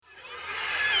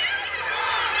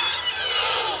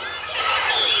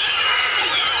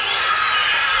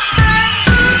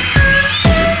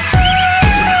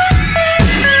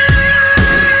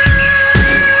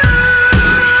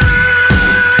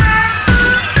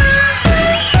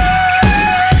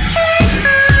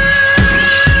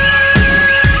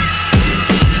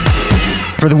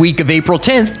For the week of April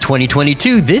 10th,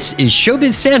 2022, this is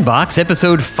Showbiz Sandbox,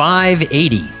 episode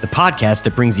 580, the podcast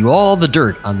that brings you all the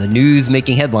dirt on the news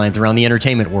making headlines around the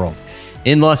entertainment world.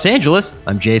 In Los Angeles,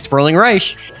 I'm Jay Sperling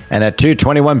Reich. And at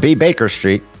 221B Baker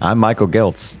Street, I'm Michael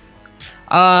Giltz.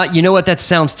 You know what? That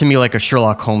sounds to me like a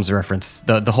Sherlock Holmes reference.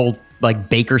 The whole, like,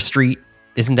 Baker Street.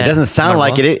 Isn't that? It doesn't sound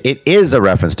like it. It is a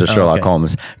reference to Sherlock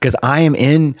Holmes, because I'm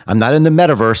not in the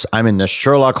metaverse. I'm in the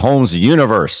Sherlock Holmes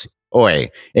universe.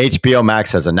 HBO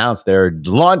Max has announced they're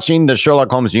launching the Sherlock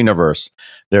Holmes universe.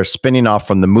 They're spinning off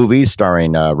from the movies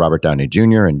starring Robert Downey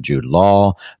Jr. and Jude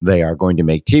Law. They are going to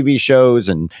make TV shows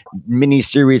and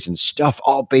miniseries and stuff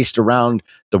all based around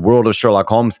the world of Sherlock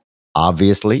Holmes.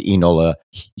 Obviously, Enola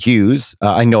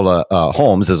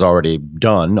Holmes is already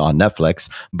done on Netflix,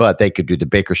 but they could do the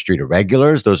Baker Street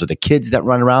Irregulars. Those are the kids that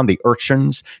run around, the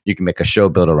urchins. You can make a show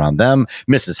built around them.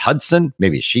 Mrs. Hudson,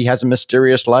 maybe she has a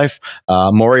mysterious life.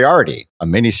 Moriarty, a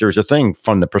miniseries of thing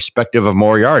from the perspective of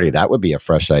Moriarty. That would be a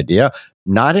fresh idea.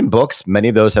 Not in books. Many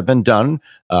of those have been done.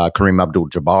 Kareem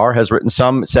Abdul-Jabbar has written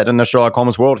some set in the Sherlock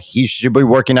Holmes world. He should be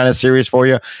working on a series for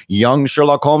you. Young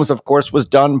Sherlock Holmes, of course, was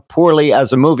done poorly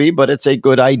as a movie, but it's a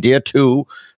good idea too.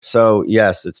 So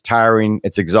yes, it's tiring.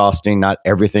 It's exhausting. Not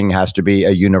everything has to be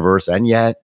a universe. And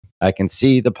yet I can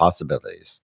see the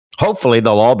possibilities. Hopefully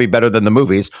they'll all be better than the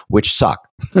movies, which suck.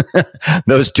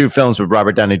 Those two films with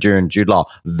Robert Downey Jr. and Jude Law,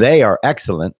 they are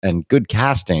excellent and good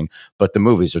casting, but the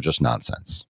movies are just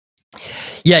nonsense.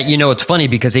 Yeah, you know, it's funny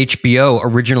because HBO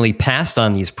originally passed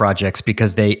on these projects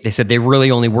because they said they're really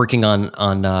only working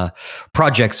on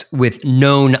projects with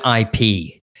known IP,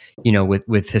 you know,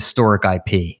 with historic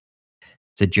IP.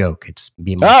 It's a joke.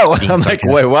 I'm like,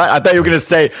 wait, what? I thought you were going to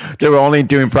say they were only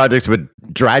doing projects with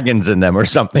dragons in them or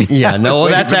something. Yeah, no,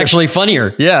 that's actually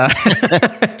funnier. Yeah.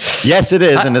 Yes, it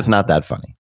is, and it's not that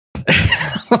funny.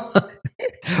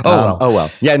 Oh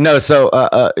well. Yeah, no. So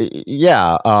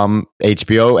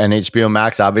HBO and HBO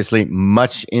Max obviously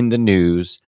much in the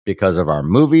news because of our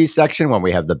movies section when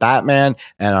we have the Batman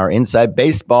and our Inside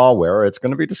Baseball where it's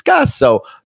going to be discussed. So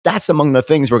that's among the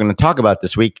things we're going to talk about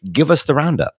this week. Give us the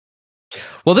roundup.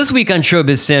 Well, this week on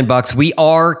Showbiz Sandbox, we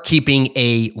are keeping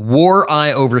a war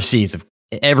eye overseas.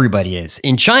 Everybody is.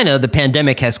 In China, the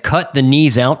pandemic has cut the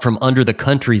knees out from under the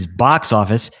country's box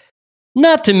office.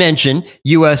 Not to mention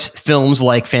U.S. films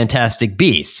like Fantastic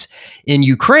Beasts. In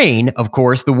Ukraine, of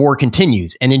course, the war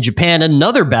continues. And in Japan,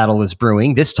 another battle is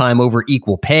brewing, this time over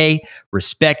equal pay,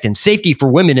 respect, and safety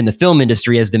for women in the film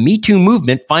industry as the Me Too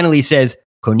movement finally says,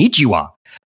 konnichiwa.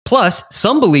 Plus,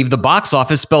 some believe the box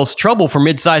office spells trouble for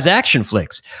mid-size action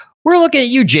flicks. We're looking at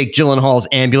you, Jake Gyllenhaal's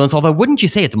ambulance, although wouldn't you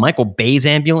say it's Michael Bay's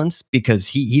ambulance? Because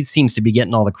he seems to be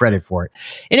getting all the credit for it.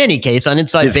 In any case, on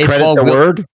Inside Baseball...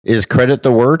 Is credit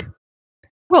the word?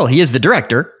 Well, he is the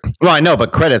director. Well, I know,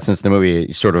 but credit since the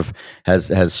movie sort of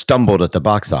has stumbled at the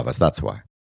box office. That's why.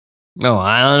 Oh,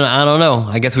 I don't know.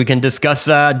 I guess we can discuss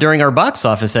during our box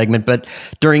office segment, but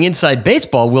during Inside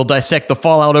Baseball, we'll dissect the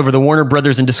fallout over the Warner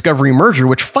Brothers and Discovery merger,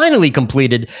 which finally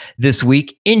completed this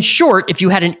week. In short, if you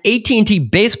had an AT&T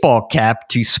baseball cap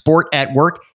to sport at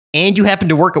work, and you happen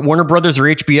to work at Warner Brothers or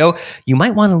HBO, you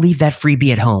might want to leave that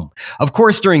freebie at home. Of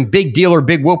course, during Big Deal or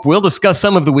Big Whoop, we'll discuss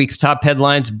some of the week's top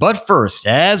headlines. But first,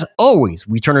 as always,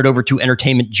 we turn it over to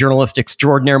entertainment journalist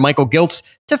extraordinaire Michael Giltz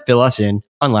to fill us in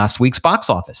on last week's box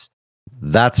office.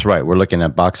 That's right. We're looking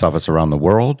at box office around the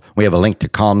world. We have a link to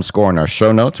ComScore in our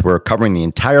show notes. We're covering the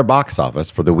entire box office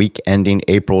for the week ending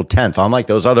April 10th. Unlike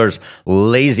those others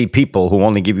lazy people who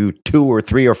only give you 2 or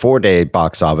 3 or 4 day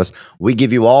box office, we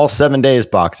give you all 7 days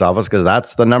box office because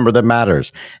that's the number that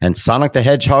matters. And Sonic the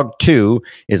Hedgehog 2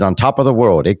 is on top of the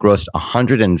world. It grossed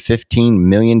 $115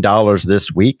 million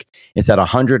this week. It's at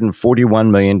 $141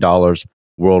 million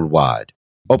worldwide.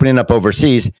 Opening up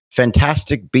overseas,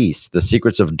 Fantastic Beasts, The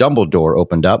Secrets of Dumbledore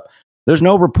opened up. There's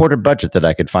no reported budget that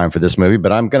I could find for this movie,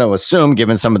 but I'm going to assume,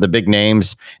 given some of the big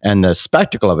names and the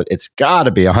spectacle of it, it's got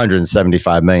to be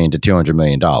 $175 million to $200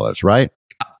 million, right?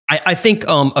 I think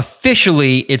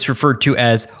officially it's referred to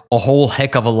as a whole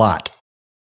heck of a lot.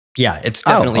 Yeah, it's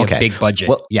definitely a big budget.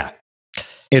 Well, yeah.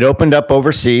 It opened up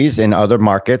overseas in other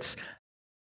markets,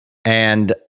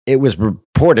 and it was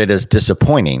reported as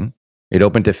disappointing. It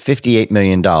opened to $58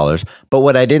 million. But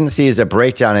what I didn't see is a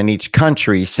breakdown in each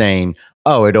country saying,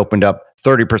 oh, it opened up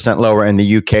 30% lower in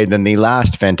the UK than the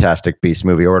last Fantastic Beasts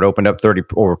movie, or it opened up 30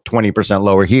 or 20%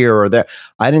 lower here or there.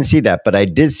 I didn't see that, but I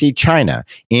did see China.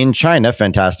 In China,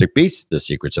 Fantastic Beasts, The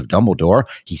Secrets of Dumbledore,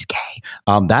 he's gay.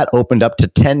 That opened up to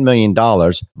 $10 million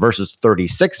versus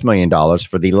 $36 million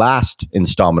for the last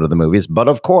installment of the movies. But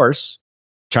of course,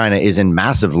 China is in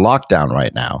massive lockdown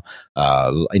right now.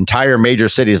 Entire major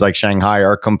cities like Shanghai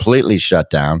are completely shut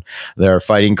down. They're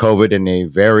fighting COVID in a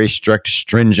very strict,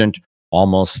 stringent,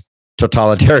 almost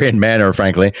totalitarian manner,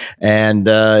 frankly. And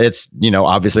it's,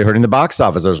 obviously hurting the box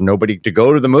office. There's nobody to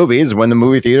go to the movies when the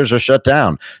movie theaters are shut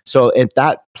down. So at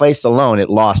that place alone, it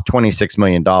lost $26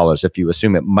 million. If you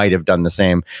assume it might have done the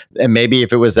same. And maybe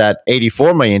if it was at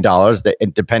 $84 million,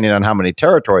 depending on how many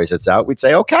territories it's out, we'd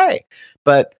say, okay.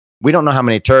 But we don't know how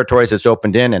many territories it's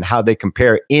opened in and how they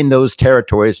compare in those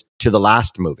territories to the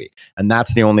last movie. And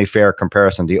that's the only fair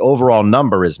comparison. The overall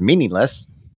number is meaningless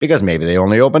because maybe they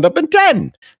only opened up in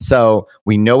 10. So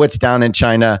we know it's down in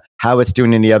China. How it's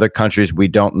doing in the other countries, we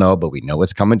don't know, but we know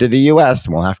it's coming to the US,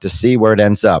 and we'll have to see where it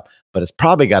ends up. But it's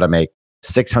probably got to make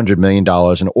 $600 million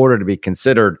in order to be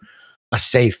considered a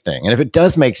safe thing. And if it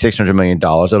does make $600 million,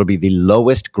 it'll be the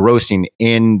lowest grossing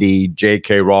in the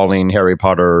J.K. Rowling Harry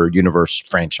Potter universe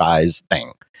franchise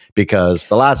thing. Because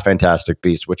the last Fantastic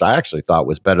Beasts, which I actually thought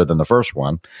was better than the first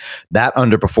one, that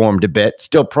underperformed a bit.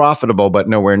 Still profitable, but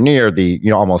nowhere near the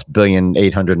almost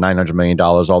 $900 million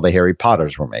all the Harry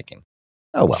Potters were making.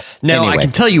 Oh well. Now Anyway. I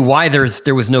can tell you why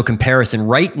there was no comparison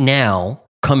right now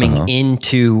coming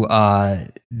into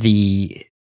the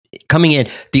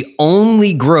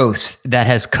only gross that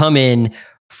has come in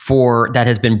that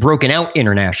has been broken out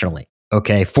internationally.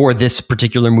 Okay, for this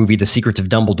particular movie, The Secrets of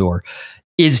Dumbledore,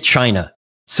 is China.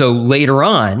 So later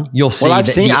on, you'll see. Well,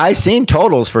 I've seen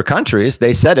totals for countries.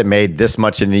 They said it made this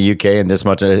much in the UK and this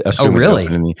much. Oh,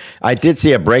 really? I did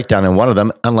see a breakdown in one of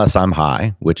them, unless I'm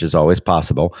high, which is always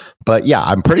possible. But yeah,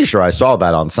 I'm pretty sure I saw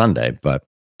that on Sunday. But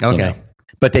okay.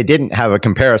 But they didn't have a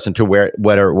comparison to where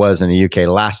it was in the UK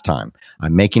last time.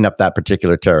 I'm making up that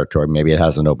particular territory. Maybe it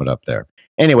hasn't opened up there.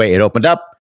 Anyway, it opened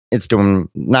up. It's doing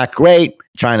not great.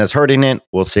 China's hurting it.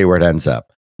 We'll see where it ends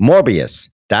up. Morbius.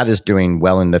 That is doing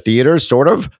well in the theaters, sort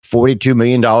of. $42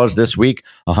 million this week,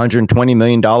 $120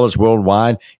 million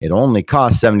worldwide. It only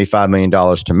cost $75 million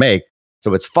to make.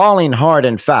 So it's falling hard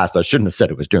and fast. I shouldn't have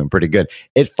said it was doing pretty good.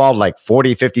 It fell like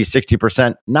 40, 50,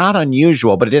 60%. Not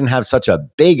unusual, but it didn't have such a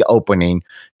big opening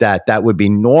that would be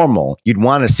normal. You'd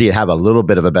want to see it have a little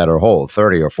bit of a better hold,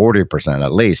 30 or 40%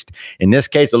 at least. In this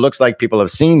case, it looks like people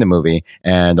have seen the movie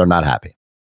and they're not happy.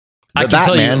 I can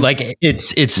tell you, like,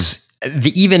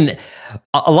 even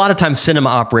a lot of times cinema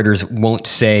operators won't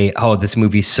say, oh, this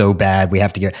movie's so bad, we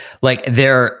have to get, like,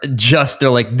 they're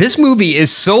like, this movie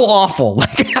is so awful.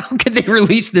 Like, how could they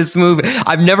release this movie?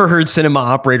 I've never heard cinema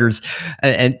operators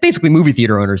and basically movie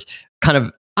theater owners kind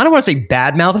of, I don't want to say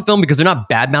badmouth a film because they're not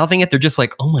badmouthing it. They're just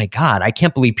like, oh my God, I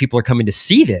can't believe people are coming to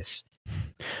see this.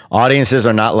 Audiences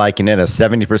are not liking it. A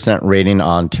 70% rating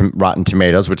on Rotten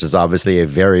Tomatoes, which is obviously a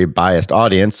very biased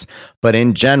audience. But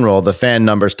in general, the fan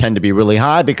numbers tend to be really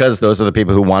high because those are the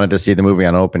people who wanted to see the movie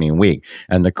on opening week.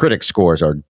 And the critic scores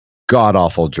are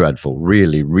god-awful, dreadful,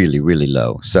 really, really, really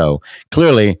low. So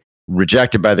clearly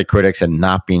rejected by the critics and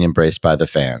not being embraced by the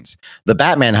fans. The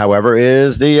Batman, however,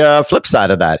 is the flip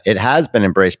side of that. It has been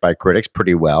embraced by critics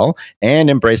pretty well and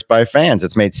embraced by fans.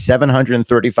 It's made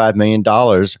 $735 million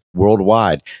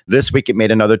worldwide. This week, it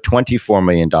made another $24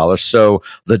 million. So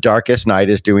The Darkest Knight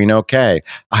is doing okay.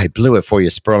 I blew it for you,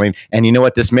 Sperling. And you know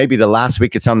what? This may be the last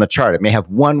week it's on the chart. It may have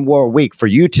one more week for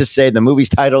you to say the movie's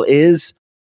title is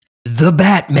The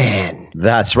Batman.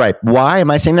 That's right. Why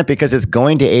am I saying that? Because it's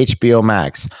going to HBO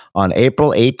Max on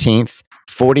April 18th,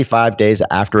 45 days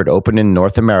after it opened in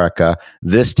North America.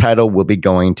 This title will be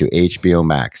going to HBO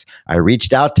Max. I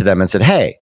reached out to them and said,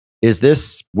 hey, is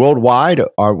this worldwide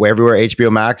or everywhere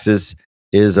HBO Max is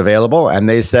available? And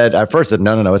they said, at first said,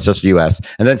 no, it's just US.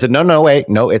 And then said,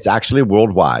 no, it's actually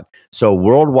worldwide. So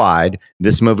worldwide,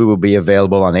 this movie will be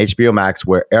available on HBO Max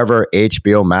wherever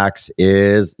HBO Max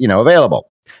is, available.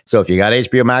 So if you got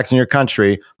HBO Max in your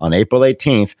country on April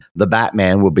 18th, The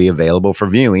Batman will be available for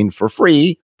viewing for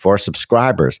free for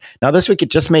subscribers. Now, this week, it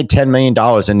just made $10 million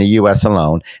in the US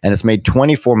alone, and it's made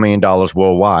 $24 million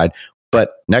worldwide.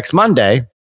 But next Monday,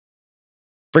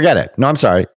 forget it. No, I'm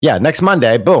sorry. Yeah, next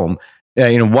Monday, boom,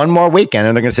 one more weekend,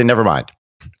 and they're going to say, never mind.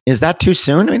 Is that too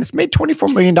soon? I mean, it's made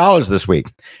 $24 million this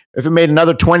week. If it made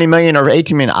another $20 million or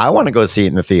 $18 million, I want to go see it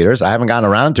in the theaters. I haven't gotten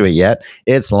around to it yet.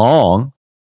 It's long.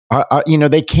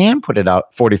 They can put it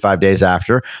out 45 days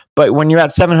after, but when you're at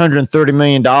 $730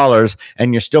 million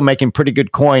and you're still making pretty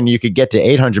good coin, you could get to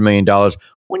 $800 million.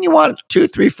 When you want 2,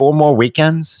 3, 4 more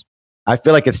weekends, I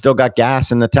feel like it's still got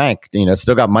gas in the tank. It's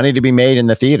still got money to be made in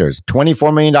the theaters.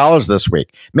 $24 million this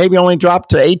week. Maybe only drop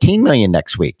to $18 million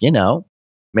next week.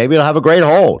 Maybe it'll have a great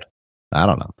hold. I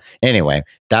don't know. Anyway,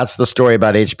 that's the story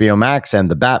about HBO Max,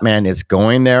 and the Batman is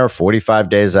going there 45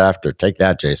 days after. Take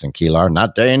that, Jason Kilar,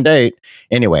 not day and date.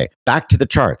 Anyway, back to the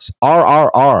charts.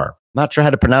 RRR. Not sure how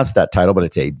to pronounce that title, but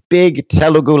it's a big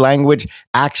Telugu language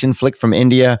action flick from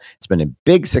India. It's been a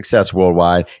big success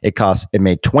worldwide. It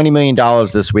made $20 million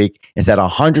this week. It's at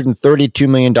 $132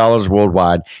 million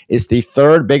worldwide. It's the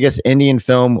third biggest Indian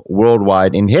film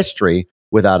worldwide in history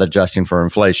without adjusting for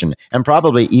inflation. And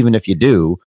probably even if you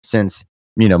do, since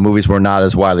movies were not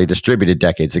as widely distributed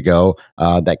decades ago,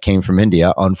 that came from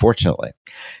India, unfortunately.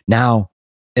 Now,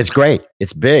 it's great.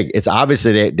 It's big. It's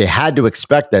obviously they had to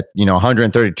expect that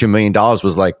 $132 million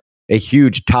was like a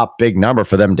huge top big number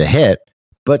for them to hit.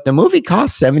 But the movie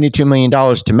cost $72 million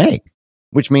to make,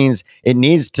 which means it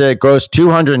needs to gross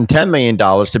 $210 million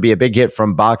to be a big hit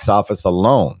from box office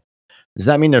alone. Does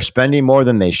that mean they're spending more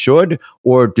than they should,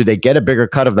 or do they get a bigger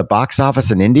cut of the box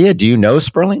office in India? Do you know,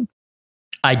 Sperling?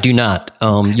 I do not.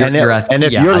 You're asking, and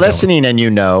if you're listening and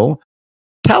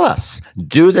tell us.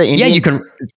 Do the Indian you can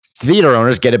theater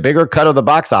owners get a bigger cut of the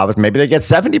box office? Maybe they get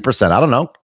 70%. I don't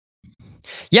know.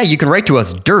 Yeah, you can write to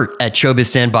us,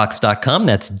 dirt@showbizsandbox.com.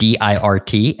 That's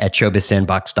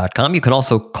DIRT@showbizsandbox.com. You can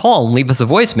also call and leave us a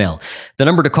voicemail. The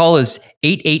number to call is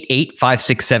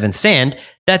 888-567-SAND.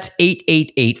 That's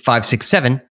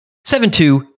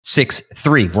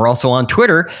 888-567-7263. We're also on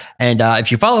Twitter. And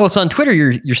if you follow us on Twitter,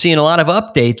 you're seeing a lot of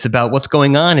updates about what's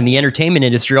going on in the entertainment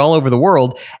industry all over the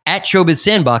world.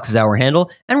 @ShowbizSandbox is our handle.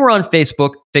 And we're on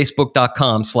Facebook,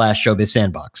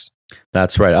 facebook.com/ShowbizSandbox.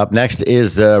 That's right. Up next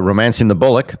is Romancing the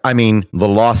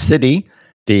Lost City,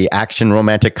 the action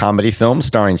romantic comedy film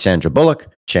starring Sandra Bullock,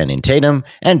 Channing Tatum,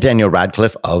 and Daniel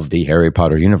Radcliffe of the Harry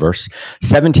Potter universe.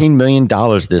 $17 million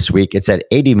this week. It's at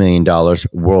 $80 million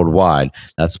worldwide.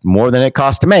 That's more than it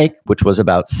cost to make, which was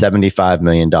about $75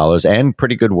 million, and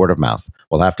pretty good word of mouth.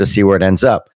 We'll have to see where it ends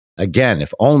up. Again,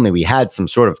 if only we had some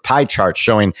sort of pie chart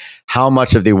showing how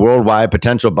much of the worldwide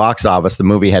potential box office the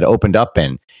movie had opened up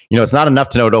in. It's not enough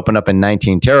to know it opened up in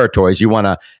 19 territories. You want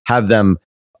to have them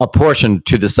apportioned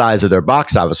to the size of their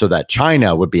box office so that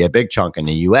China would be a big chunk and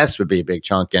the US would be a big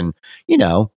chunk and,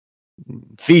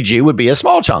 Fiji would be a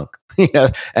small chunk.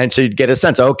 And so you'd get a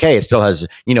sense, okay, it still has,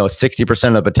 60%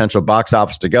 of the potential box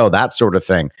office to go, that sort of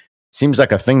thing. Seems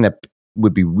like a thing that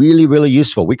would be really, really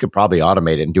useful. We could probably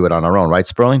automate it and do it on our own, right,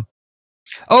 Sperling?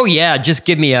 Oh yeah, just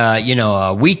give me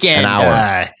a weekend. An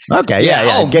hour. Okay, yeah.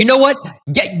 Oh, you know what?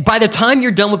 By the time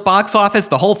you're done with box office,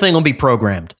 the whole thing will be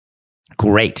programmed.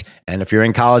 Great. And if you're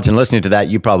in college and listening to that,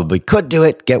 you probably could do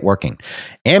it. Get working.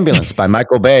 Ambulance by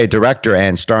Michael Bay, director,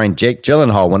 and starring Jake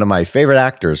Gyllenhaal, one of my favorite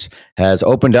actors, has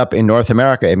opened up in North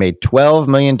America. It made $12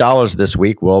 million this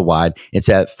week worldwide. It's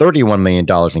at $31 million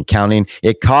and counting.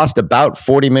 It cost about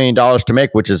 $40 million to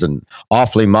make, which is an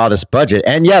awfully modest budget.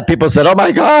 And yet people said, oh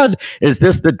my God, is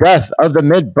this the death of the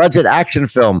mid-budget action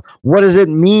film? What does it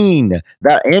mean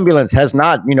that Ambulance has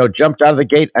not, jumped out of the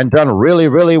gate and done really,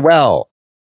 really well?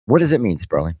 What does it mean,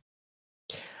 Sperling?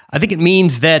 I think it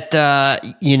means that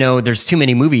there's too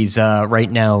many movies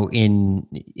right now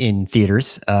in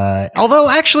theaters. Although,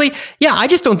 actually, I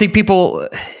just don't think people.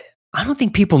 I don't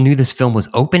think people knew this film was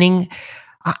opening.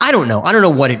 I don't know. I don't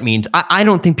know what it means. I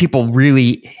don't think people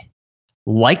really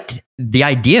liked the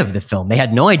idea of the film. They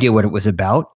had no idea what it was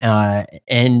about,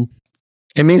 and.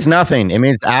 It means nothing. It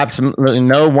means absolutely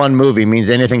no one movie means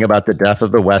anything about the death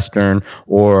of the Western,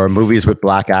 or movies with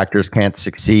black actors can't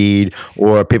succeed,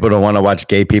 or people don't want to watch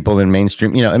gay people in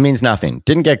mainstream. It means nothing.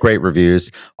 Didn't get great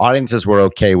reviews. Audiences were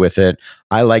okay with it.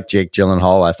 I like Jake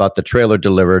Gyllenhaal. I thought the trailer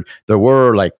delivered. There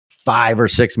were like 5 or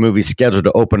 6 movies scheduled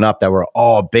to open up that were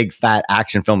all big fat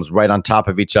action films right on top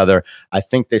of each other. I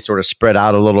think they sort of spread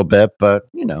out a little bit, but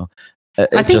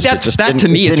I think that to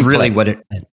me is really what it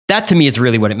meant. That to me is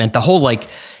really what it meant. The whole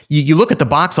you look at the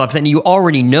box office and you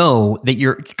already know that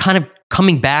you're kind of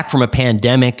coming back from a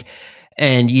pandemic,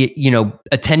 and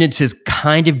attendance is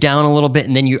kind of down a little bit,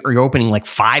 and then you're opening like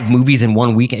 5 movies in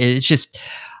 1 week. It's just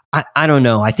I don't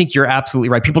know. I think you're absolutely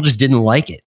right. People just didn't like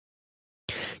it.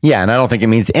 Yeah, and I don't think it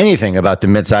means anything about the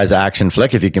mid-size action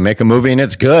flick. If you can make a movie and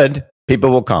it's good, people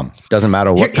will come. Doesn't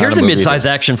matter what. Here's a mid-size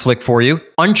action flick for you.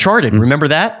 Uncharted. Remember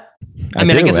that? I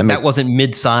guess that wasn't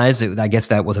mid-size. I guess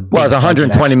that was a big. Well, it's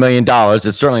 $120 million.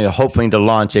 It's certainly hoping to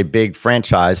launch a big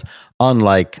franchise,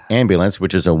 unlike Ambulance,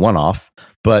 which is a one-off.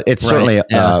 But it's certainly,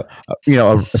 a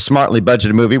smartly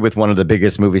budgeted movie with one of the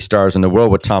biggest movie stars in the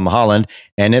world, with Tom Holland,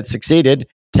 and it succeeded.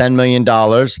 $10 million,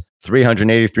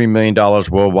 $383 million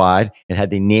worldwide. It had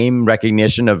the name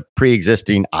recognition of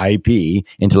pre-existing IP,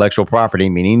 intellectual property,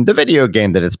 meaning the video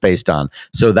game that it's based on.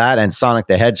 So that and Sonic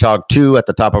the Hedgehog 2 at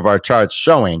the top of our charts,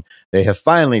 showing They have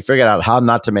finally figured out how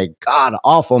not to make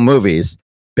god-awful movies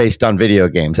based on video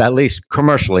games, at least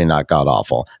commercially not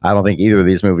god-awful. I don't think either of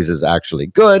these movies is actually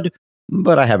good,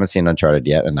 but I haven't seen Uncharted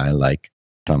yet, and I like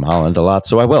Tom Holland a lot,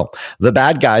 so I will. The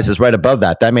Bad Guys is right above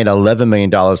that. That made $11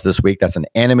 million this week. That's an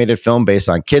animated film based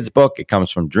on Kids' Book. It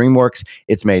comes from DreamWorks.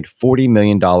 It's made $40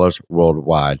 million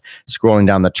worldwide. Scrolling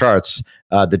down the charts,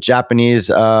 the Japanese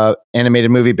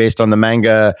animated movie based on the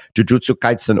manga Jujutsu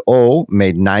Kaisen O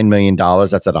made $9 million.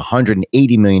 That's at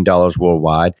 $180 million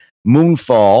worldwide.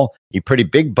 Moonfall, a pretty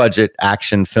big budget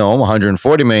action film,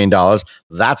 $140 million.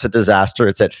 That's a disaster.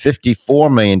 It's at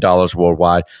 $54 million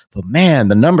worldwide. But man,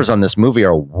 the numbers on this movie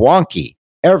are wonky.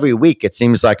 Every week, it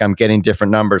seems like I'm getting different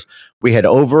numbers. We had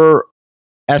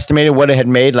overestimated what it had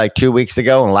made like 2 weeks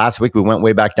ago. And last week, we went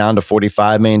way back down to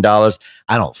 $45 million.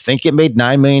 I don't think it made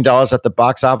 $9 million at the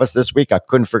box office this week. I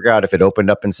couldn't figure out if it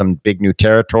opened up in some big new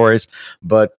territories.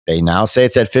 But they now say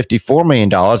it's at $54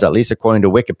 million, at least according to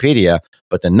Wikipedia.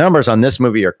 But the numbers on this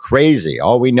movie are crazy.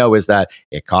 All we know is that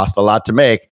it cost a lot to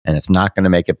make, and it's not going to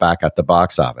make it back at the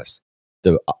box office.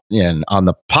 And on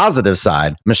the positive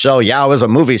side, Michelle Yeoh is a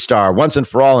movie star once and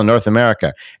for all in North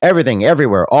America. Everything,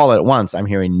 everywhere, all at once. I'm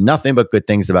hearing nothing but good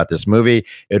things about this movie.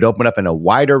 It opened up in a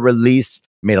wider release,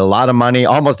 made a lot of money,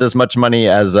 almost as much money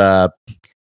as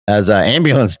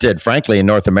Ambulance did, frankly, in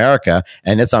North America,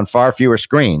 and it's on far fewer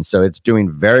screens. So it's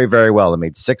doing very, very well. It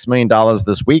made $6 million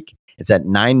this week. It's at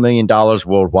 $9 million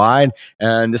worldwide,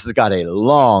 and this has got a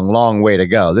long, long way to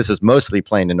go. This is mostly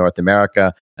playing in North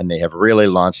America, and they have really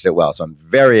launched it well. So I'm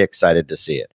very excited to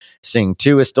see it. Sing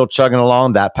 2 is still chugging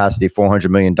along. That passed the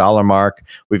 $400 million mark.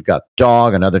 We've got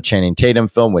Dog, another Channing Tatum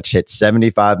film, which hit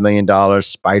 $75 million.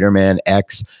 Spider-Man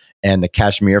X and the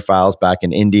Kashmir Files back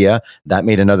in India. That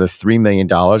made another $3 million.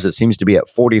 It seems to be at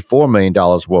 $44 million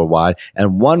worldwide.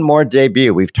 And one more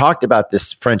debut. We've talked about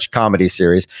this French comedy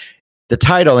series. The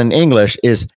title in English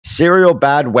is Serial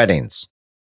Bad Weddings.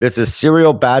 This is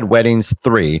Serial Bad Weddings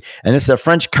 3, and it's a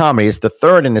French comedy. It's the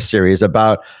third in the series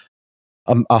about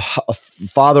a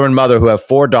father and mother who have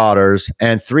 4 daughters,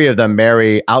 and 3 of them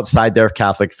marry outside their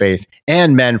Catholic faith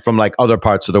and men from like other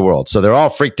parts of the world. So they're all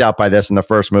freaked out by this in the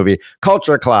first movie.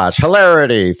 Culture clash,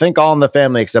 hilarity, think All in the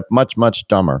Family, except much, much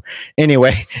dumber.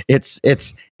 Anyway, it's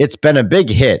been a big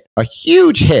hit, a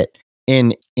huge hit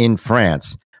in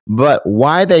France. But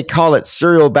why they call it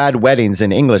Serial Bad Weddings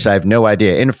in English, I have no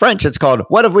idea. In French, it's called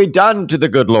What Have We Done to the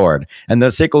Good Lord? And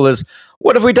the sequel is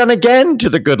What Have We Done Again to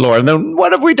the Good Lord? And then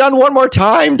What Have We Done One More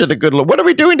Time to the Good Lord? What are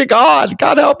we doing to God?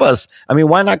 God help us. I mean,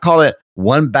 why not call it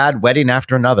One Bad Wedding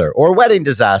After Another, or Wedding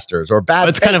Disasters, or Bad...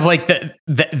 It's kind of like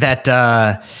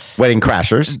that Wedding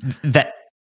Crashers.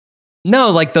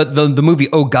 No, like the movie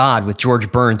Oh God with George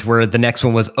Burns, where the next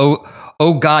one was Oh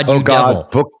God, You Devil.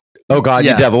 Oh, God,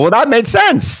 You devil. Well, that made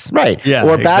sense. Right. Yeah,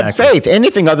 or Bad exactly. Faith.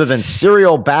 Anything other than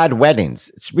serial bad weddings.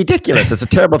 It's ridiculous. It's a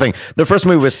terrible thing. The first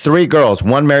movie was 3 girls.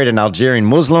 One married an Algerian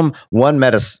Muslim, one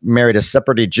married a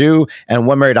Sephardi Jew, and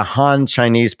one married a Han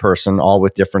Chinese person, all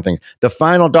with different things. The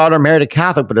final daughter married a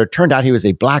Catholic, but it turned out he was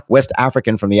a black West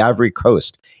African from the Ivory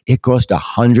Coast. It grossed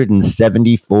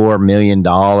 $174 million.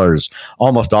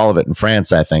 Almost all of it in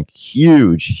France, I think.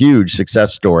 Huge, huge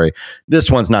success story. This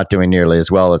one's not doing nearly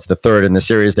as well. It's the third in the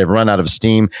series. They've run out of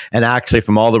steam. And actually,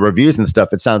 from all the reviews and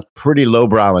stuff, it sounds pretty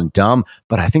lowbrow and dumb.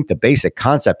 But I think the basic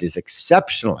concept is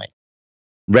exceptionally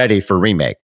ready for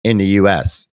remake in the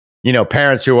U.S. You know,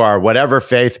 parents who are whatever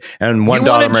faith, and one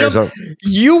daughter marries a...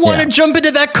 You want to jump into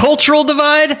that cultural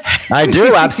divide? I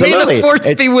do, absolutely. May the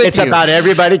force be with it's you. about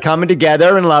everybody coming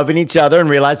together and loving each other and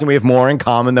realizing we have more in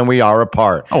common than we are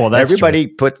apart. Oh, well, that's everybody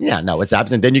true. puts... Yeah, no, it's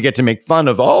happening. Then you get to make fun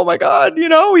of, oh my God, you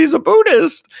know, he's a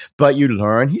Buddhist. But you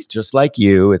learn he's just like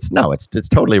you. It's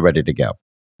totally ready to go.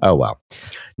 Oh, well.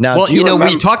 Now, well,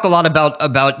 we talked a lot about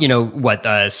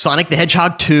Sonic the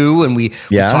Hedgehog 2, and we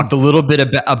talked a little bit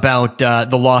about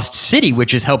The Lost City,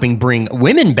 which is helping bring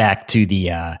women back to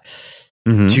the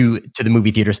to the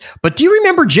movie theaters. But do you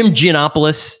remember Jim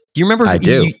Giannopoulos? Do you remember? I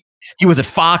do. He was at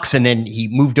Fox, and then he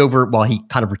moved over. Well, he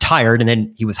kind of retired, and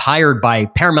then he was hired by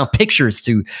Paramount Pictures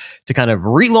to kind of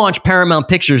relaunch Paramount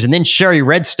Pictures, and then Sherry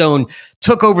Redstone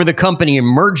took over the company and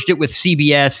merged it with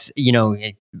CBS.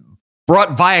 Brought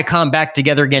Viacom back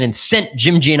together again and sent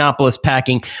Jim Giannopoulos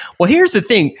packing. Well, here's the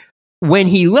thing. When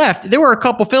he left, there were a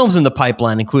couple films in the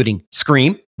pipeline, including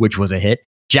Scream, which was a hit,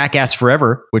 Jackass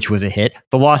Forever, which was a hit,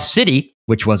 The Lost City,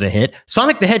 which was a hit,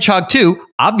 Sonic the Hedgehog 2,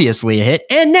 obviously a hit,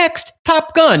 and next,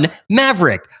 Top Gun,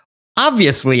 Maverick,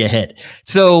 obviously a hit.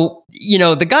 So,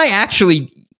 the guy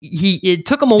actually, it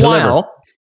took him a while.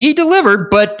 He delivered,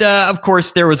 but of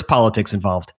course, there was politics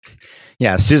involved.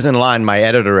 Yeah, Susan Line, my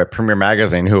editor at Premiere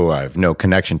Magazine, who I have no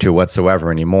connection to whatsoever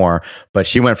anymore, but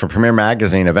she went from Premiere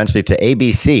Magazine eventually to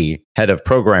ABC, head of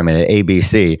programming at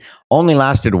ABC, only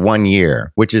lasted 1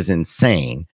 year, which is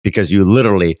insane because you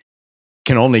literally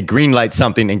can only greenlight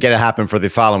something and get it happen for the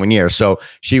following year. So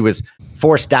she was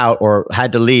forced out or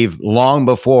had to leave long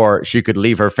before she could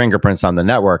leave her fingerprints on the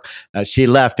network. She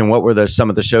left, and what were some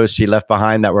of the shows she left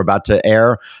behind that were about to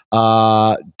air?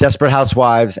 Desperate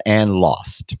Housewives and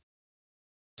Lost.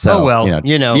 So,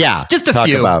 yeah, just a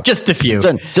few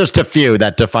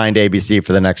that defined ABC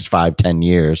for the next 5-10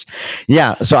 years.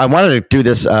 Yeah. So I wanted to do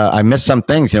this. I missed some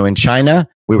things, in China,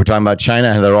 we were talking about China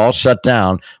and they're all shut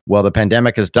down. Well, the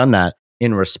pandemic has done that.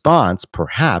 In response,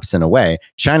 perhaps in a way,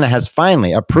 China has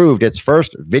finally approved its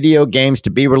first video games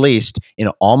to be released in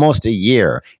almost a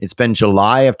year. It's been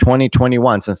July of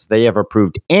 2021 since they have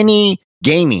approved any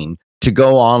gaming to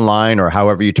go online, or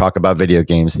however you talk about video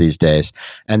games these days.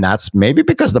 And that's maybe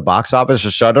because the box office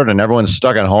is shuttered and everyone's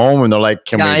stuck at home and they're like,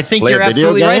 I think you're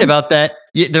absolutely right about that.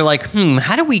 They're like,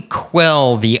 how do we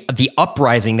quell the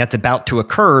uprising that's about to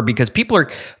occur? Because people are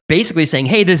basically saying,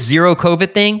 hey, this zero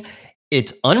COVID thing,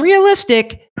 it's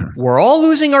unrealistic. We're all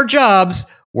losing our jobs.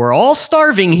 We're all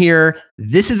starving here.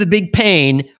 This is a big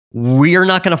pain. We are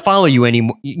not going to follow you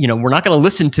anymore. We're not going to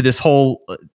listen to this whole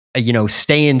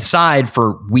stay inside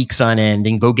for weeks on end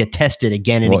and go get tested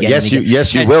again and again.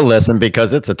 Yes, you will listen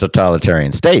because it's a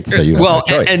totalitarian state. So you have no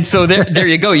choice. And so there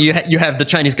you go. You have the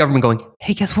Chinese government going,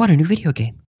 hey, guess what? A new video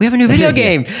game. We have a new video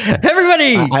game.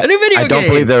 Everybody, a new video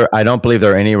game. I don't believe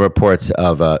there are any reports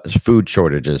of food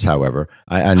shortages. However,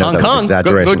 I know Hong that Kong. was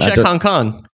exaggeration. Go check Hong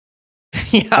Kong.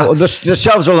 Yeah, the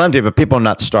shelves are empty, but people are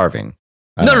not starving.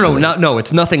 No,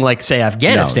 it's nothing like, say,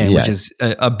 Afghanistan, which is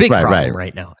a big problem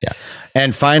right now. Yeah.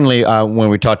 And finally, when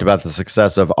we talked about the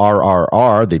success of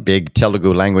RRR, the big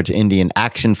Telugu language Indian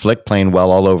action flick playing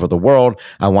well all over the world,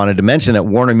 I wanted to mention that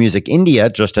Warner Music India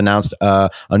just announced a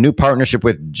new partnership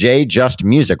with J Just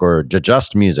Music, or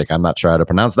Just Music. I'm not sure how to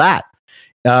pronounce that.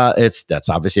 That's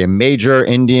obviously a major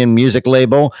Indian music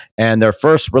label, and their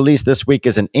first release this week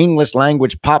is an English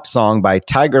language pop song by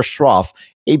Tiger Shroff,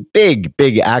 a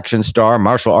big action star,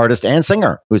 martial artist, and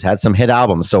singer who's had some hit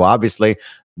albums. So obviously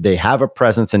they have a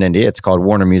presence in India. It's called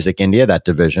Warner Music India, that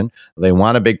division. They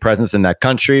want a big presence in that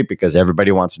country because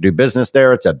everybody wants to do business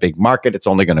there. It's a big market. It's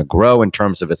only going to grow in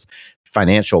terms of its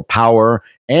financial power.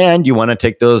 And you want to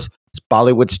take those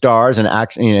Bollywood stars and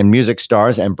action and music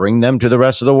stars and bring them to the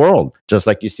rest of the world, just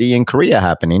like you see in Korea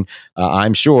happening.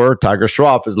 I'm sure Tiger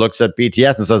Shroff looks at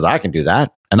BTS and says, I can do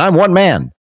that. And I'm one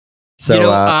man.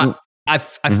 So, I've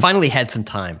finally had some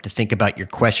time to think about your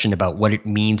question about what it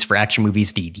means for action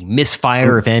movies, the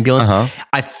misfire of Ambulance.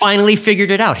 I finally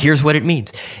figured it out. Here's what it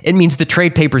means. It means the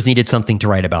trade papers needed something to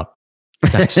write about.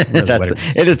 That's really what it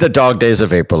means. It is the dog days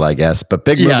of April, I guess. But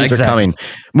big movies are coming.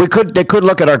 They could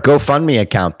look at our GoFundMe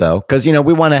account though, because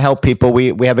we want to help people.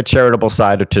 We have a charitable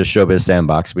side to Showbiz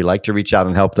Sandbox. We like to reach out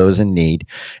and help those in need.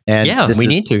 And we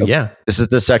need to. Yeah, this is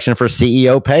the section for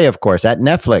CEO pay, of course. At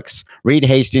Netflix, Reed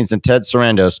Hastings and Ted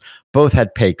Sarandos both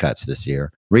had pay cuts this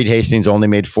year. Reed Hastings only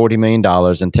made $40 million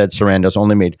and Ted Sarandos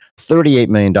only made $38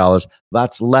 million.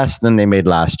 That's less than they made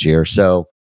last year. So,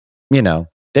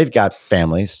 they've got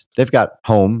families. They've got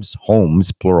homes,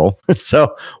 plural.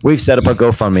 So we've set up a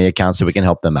GoFundMe account so we can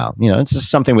help them out. It's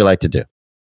just something we like to do.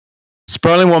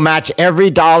 Sperling will match every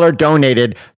dollar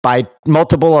donated by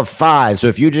multiple of 5. So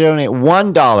if you donate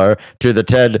 $1 to the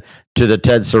Ted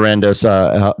Sarandos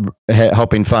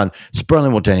helping fund,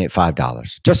 Sperling will donate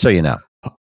 $5. Just so you know.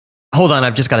 Hold on,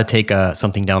 I've just got to take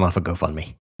something down off of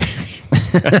GoFundMe.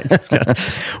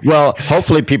 Well,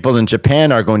 hopefully people in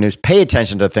Japan are going to pay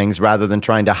attention to things rather than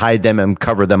trying to hide them and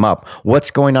cover them up.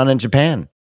 What's going on in Japan?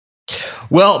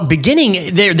 Well, they're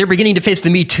beginning to face the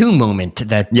Me Too moment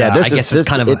that I guess is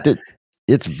kind of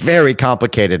it's very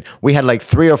complicated. We had like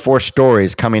 3 or 4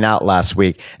 stories coming out last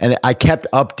week, and I kept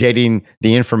updating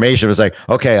the information. It was like,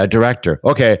 okay, a director,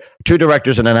 okay, 2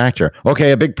 directors and an actor,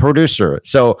 okay, a big producer.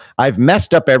 So I've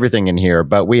messed up everything in here,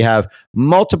 but we have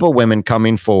multiple women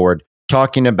coming forward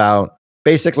talking about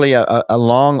basically a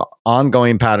long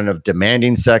ongoing pattern of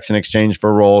demanding sex in exchange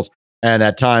for roles, and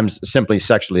at times simply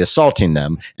sexually assaulting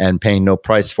them and paying no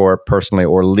price for it personally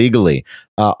or legally.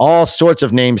 All sorts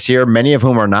of names here, many of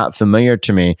whom are not familiar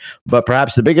to me, but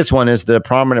perhaps the biggest one is the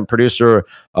prominent producer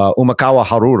Umakawa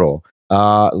Haruro.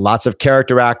 Lots of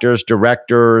character actors,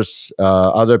 directors,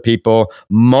 other people,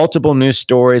 multiple news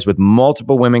stories with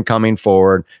multiple women coming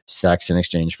forward, sex in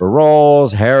exchange for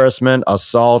roles, harassment,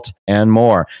 assault, and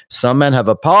more. Some men have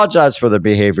apologized for their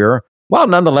behavior, while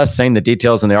nonetheless saying the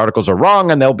details in the articles are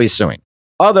wrong and they'll be suing.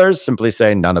 Others simply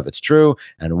say none of it's true.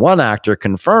 And one actor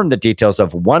confirmed the details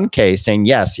of one case, saying,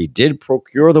 yes, he did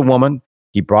procure the woman.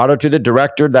 He brought her to the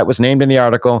director that was named in the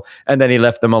article, and then he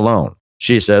left them alone.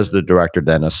 She says the director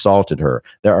then assaulted her.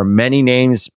 There are many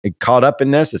names caught up in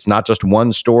this. It's not just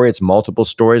one story. It's multiple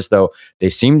stories, though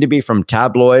they seem to be from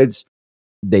tabloids.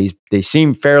 They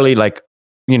seem fairly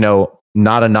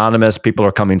not anonymous. People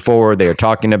are coming forward. They are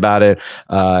talking about it,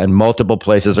 and multiple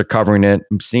places are covering it,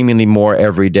 seemingly more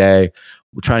every day.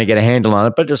 We're trying to get a handle on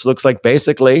it, but it just looks like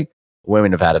basically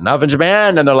women have had enough in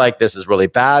Japan, and they're like, this is really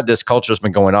bad. This culture has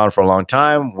been going on for a long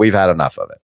time. We've had enough of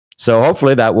it. So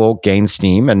hopefully that will gain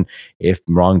steam. And if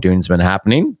wrongdoing's been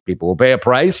happening, people will pay a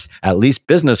price, at least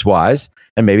business-wise,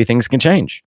 and maybe things can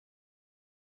change.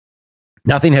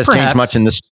 Nothing has changed much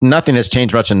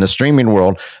in the streaming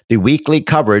world. The weekly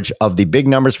coverage of the big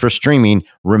numbers for streaming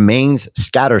remains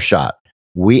scattershot.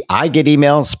 I get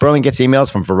emails, Sperling gets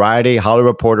emails from Variety, Hollywood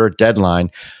Reporter,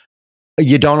 Deadline.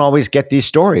 You don't always get these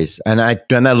stories, and I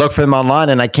look for them online,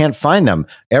 and I can't find them.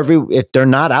 They're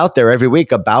not out there every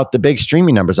week about the big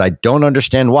streaming numbers. I don't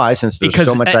understand why, since there's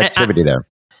so much activity there.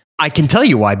 I can tell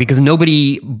you why, because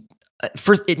nobody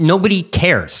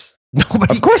cares.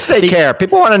 Of course they care.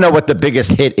 People want to know what the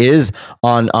biggest hit is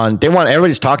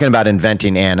everybody's talking about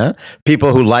Inventing Anna.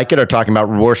 People who like it are talking about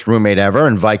Worst Roommate Ever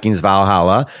and Vikings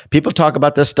Valhalla. People talk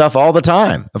about this stuff all the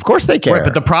time. Of course they care. Right,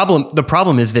 but the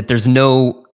problem is that there's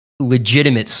no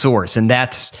legitimate source, and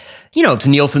that's it's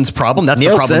Nielsen's problem. That's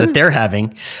the problem that they're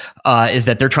having, is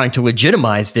that they're trying to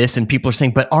legitimize this, and people are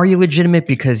saying, but are you legitimate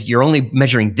because you're only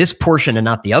measuring this portion and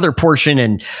not the other portion,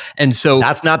 and so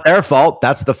that's not their fault.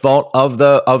 That's the fault of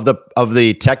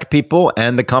the tech people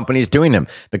and the companies doing them.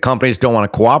 The companies don't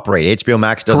want to cooperate. HBO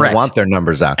Max doesn't want their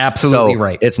numbers out. Absolutely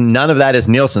right. It's none of that is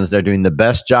Nielsen's. They're doing the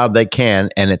best job they can,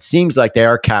 and it seems like they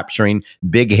are capturing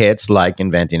big hits like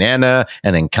Inventing Anna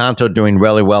and Encanto doing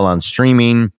really well on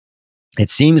streaming. It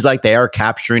seems like they are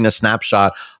capturing a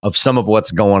snapshot of some of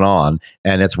what's going on,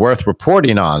 and it's worth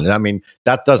reporting on. I mean,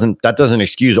 that doesn't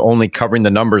excuse only covering the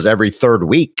numbers every third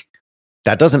week.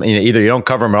 That doesn't mean either you don't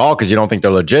cover them at all because you don't think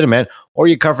they're legitimate, or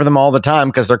you cover them all the time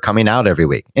because they're coming out every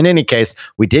week. In any case,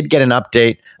 we did get an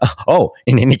update.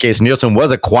 In any case, Nielsen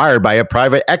was acquired by a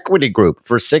private equity group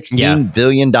for $16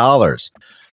 billion.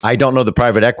 I don't know the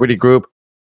private equity group.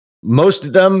 Most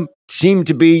of them seem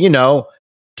to be,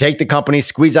 take the company,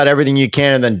 squeeze out everything you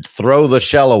can, and then throw the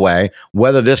shell away.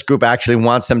 Whether this group actually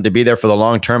wants them to be there for the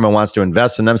long term and wants to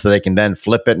invest in them so they can then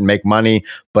flip it and make money,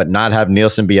 but not have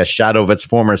Nielsen be a shadow of its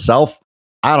former self,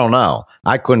 I don't know.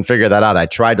 I couldn't figure that out. I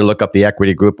tried to look up the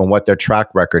equity group and what their track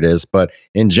record is, but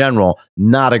in general,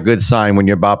 not a good sign when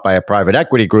you're bought by a private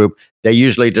equity group. They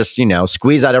usually just,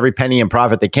 squeeze out every penny in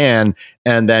profit they can,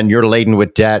 and then you're laden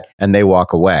with debt and they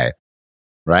walk away,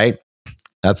 right?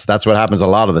 That's what happens a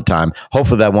lot of the time.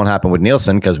 Hopefully that won't happen with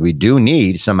Nielsen, because we do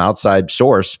need some outside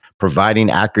source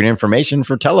providing accurate information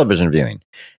for television viewing.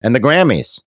 And the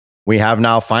Grammys, we have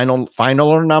now final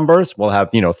numbers. We'll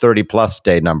have 30 plus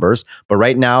day numbers, but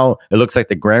right now it looks like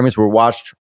the Grammys were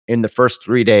watched in the first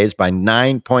 3 days by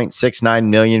 9.69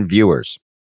 million viewers.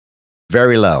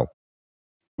 Very low.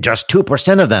 Just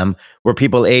 2% of them were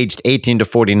people aged 18 to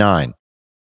 49.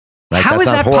 Right? How is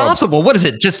that possible? What is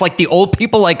it? Just like the old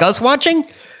people like us watching?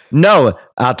 No,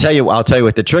 I'll tell you what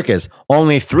the trick is.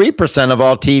 Only 3% of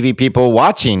all TV people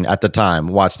watching at the time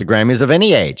watched the Grammys of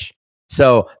any age.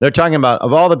 So they're talking about,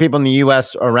 of all the people in the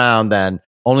US around then,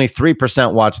 only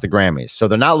 3% watched the Grammys. So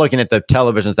they're not looking at the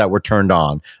televisions that were turned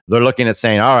on. They're looking at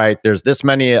saying, all right, there's this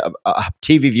many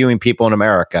TV viewing people in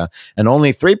America, and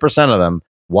only 3% of them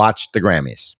watched the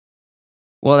Grammys.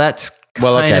 Well, that's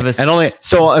so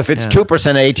if it's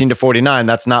 2% 18 to 49,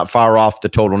 that's not far off the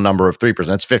total number of 3%.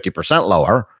 It's 50%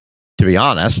 lower, to be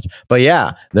honest. But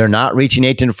yeah, they're not reaching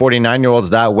 18 to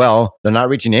 49-year-olds that well. They're not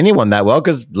reaching anyone that well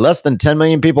because less than 10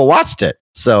 million people watched it.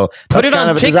 So put it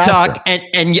on TikTok and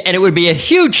it would be a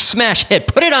huge smash hit.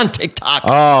 Put it on TikTok.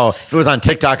 Oh, if it was on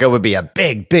TikTok, it would be a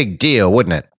big, big deal,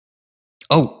 wouldn't it?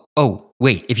 Oh,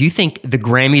 wait. If you think the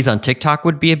Grammys on TikTok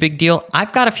would be a big deal,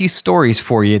 I've got a few stories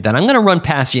for you that I'm going to run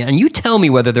past you, and you tell me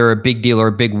whether they're a big deal or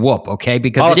a big whoop, okay?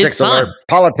 Because politics it is alert. Fun.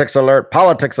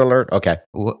 Politics alert. Okay.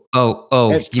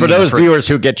 For those viewers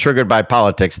who get triggered by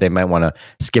politics, they might want to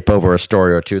skip over a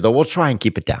story or two, though we'll try and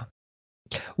keep it down.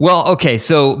 Well, okay,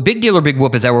 so Big Deal or Big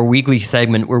Whoop is our weekly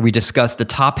segment where we discuss the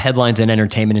top headlines in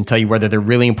entertainment and tell you whether they're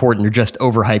really important or just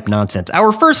overhyped nonsense.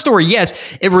 Our first story,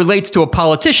 yes, it relates to a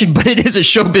politician, but it is a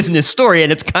show business story,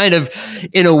 and it's kind of,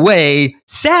 in a way,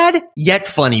 sad yet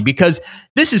funny, because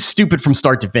this is stupid from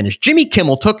start to finish. Jimmy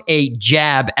Kimmel took a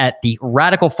jab at the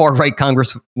radical far-right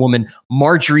Congresswoman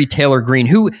Marjorie Taylor Greene,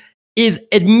 who is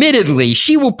admittedly,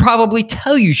 she will probably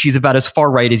tell you she's about as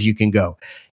far right as you can go.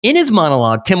 In his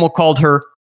monologue, Kimmel called her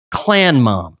Klan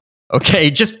Mom.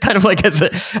 Okay, just kind of like as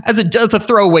a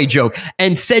throwaway joke,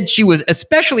 and said she was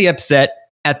especially upset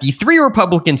at the 3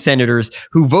 Republican senators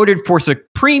who voted for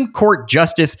Supreme Court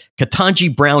Justice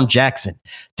Ketanji Brown Jackson.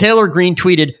 Taylor Greene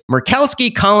tweeted,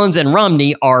 Murkowski, Collins, and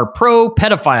Romney are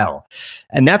pro-pedophile.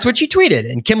 And that's what she tweeted.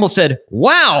 And Kimmel said,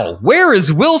 wow, where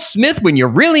is Will Smith when you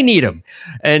really need him?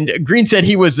 And Greene said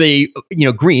he was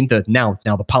Greene, now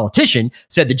the politician,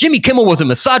 said that Jimmy Kimmel was a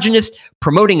misogynist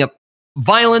promoting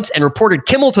violence and reported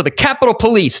Kimmel to the Capitol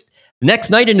Police. The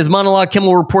next night in his monologue,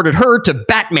 Kimmel reported her to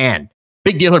Batman.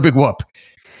 Big deal or big whoop.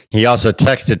 He also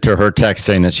texted to her text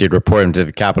saying that she had reported him to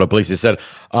the Capitol Police. He said,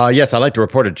 yes, I'd like to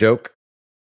report a joke.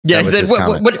 Yeah, he said,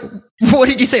 what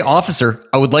did you say, officer?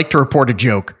 I would like to report a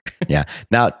joke. Yeah.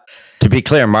 Now, to be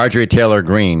clear, Marjorie Taylor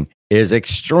Greene is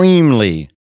extremely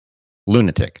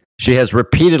lunatic. She has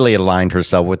repeatedly aligned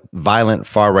herself with violent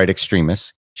far-right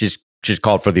extremists. She's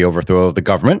called for the overthrow of the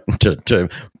government to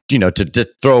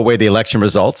throw away the election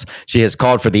results. She has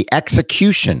called for the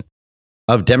execution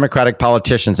of Democratic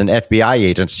politicians and FBI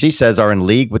agents she says are in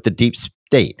league with the deep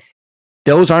state.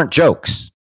 Those aren't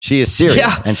jokes. She is serious.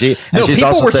 Yeah. And she's people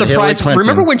also were said surprised.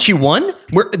 Remember when she won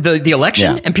the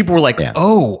election? Yeah. And people were like,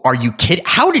 oh, are you kidding?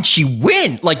 How did she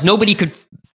win? Like nobody could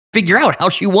figure out how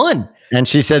she won. And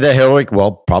she said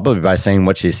that probably by saying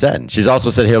what she said. She's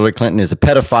also said Hillary Clinton is a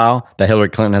pedophile, that Hillary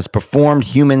Clinton has performed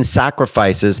human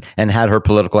sacrifices and had her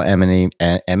political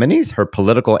enemies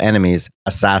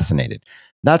assassinated.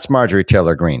 That's Marjorie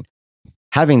Taylor Greene.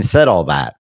 Having said all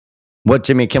that, what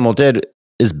Jimmy Kimmel did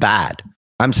is bad.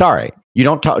 I'm sorry. You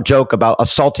don't joke about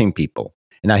assaulting people.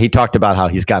 Now, he talked about how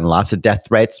he's gotten lots of death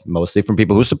threats, mostly from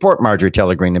people who support Marjorie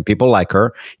Taylor Greene and people like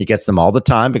her. He gets them all the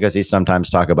time because he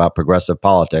sometimes talks about progressive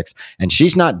politics. And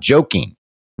she's not joking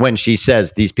when she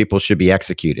says these people should be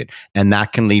executed. And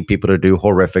that can lead people to do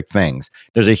horrific things.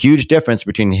 There's a huge difference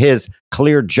between his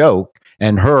clear joke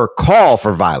and her call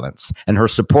for violence and her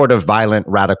support of violent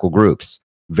radical groups.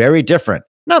 Very different.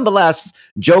 Nonetheless,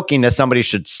 joking that somebody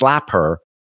should slap her,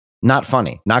 not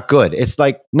funny, not good. It's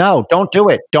like, no, don't do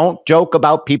it. Don't joke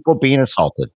about people being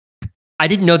assaulted. I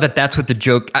didn't know that that's what the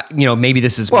joke, maybe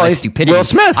this is my stupidity. Will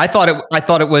Smith. I thought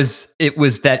it was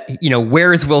that,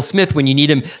 where is Will Smith when you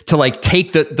need him to like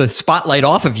take the spotlight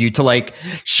off of you to like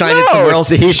shine it somewhere else?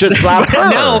 He should slap her.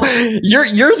 No,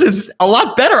 yours is a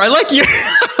lot better. I like you.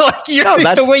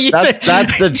 The way you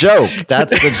that's the joke.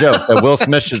 That's the joke that Will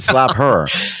Smith should slap her.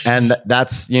 And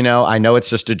that's, I know it's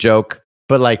just a joke,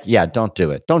 but don't do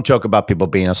it. Don't joke about people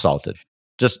being assaulted.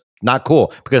 Just not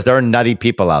cool, because there are nutty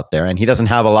people out there, and he doesn't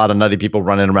have a lot of nutty people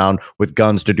running around with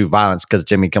guns to do violence because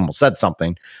Jimmy Kimmel said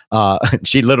something.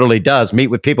 She literally does meet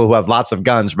with people who have lots of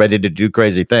guns ready to do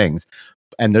crazy things.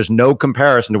 And there's no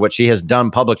comparison to what she has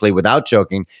done publicly without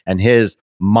joking and his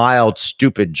mild,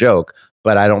 stupid joke.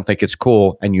 But I don't think it's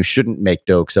cool, and you shouldn't make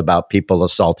jokes about people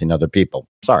assaulting other people.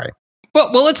 Sorry.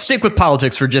 Well, let's stick with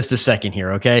politics for just a second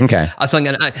here, okay? Okay. So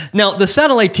now the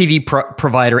satellite TV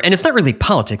provider, and it's not really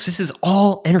politics. This is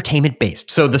all entertainment based.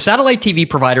 So the satellite TV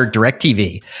provider,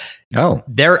 DirecTV. Oh,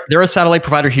 they're a satellite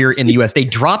provider here in the U.S. They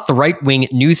dropped the right-wing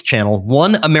news channel,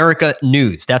 One America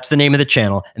News. That's the name of the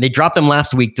channel. And they dropped them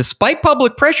last week, despite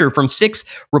public pressure from 6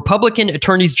 Republican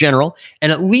attorneys general and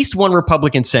at least 1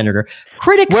 Republican senator.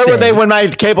 Critics Where were they when my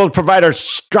cable provider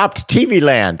dropped TV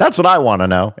Land? That's what I want to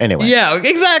know. Anyway. Yeah,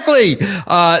 exactly.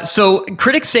 So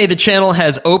critics say the channel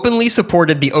has openly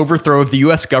supported the overthrow of the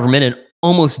U.S. government and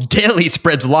almost daily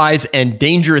spreads lies and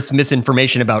dangerous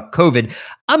misinformation about COVID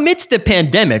amidst the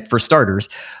pandemic, for starters.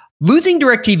 Losing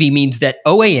DirecTV means that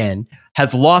OAN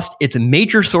has lost its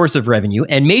major source of revenue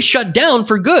and may shut down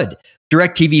for good.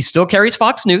 DirecTV still carries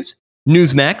Fox News,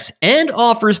 Newsmax, and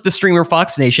offers the streamer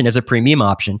Fox Nation as a premium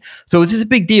option. So is this a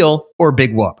big deal or a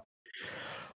big whoop?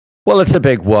 Well, it's a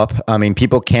big whoop. I mean,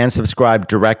 people can subscribe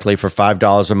directly for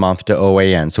 $5 a month to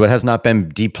OAN. So it has not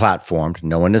been deplatformed.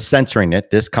 No one is censoring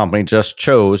it. This company just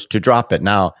chose to drop it.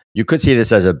 Now, you could see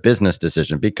this as a business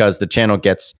decision because the channel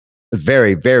gets a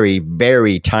very, very,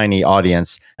 very tiny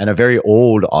audience and a very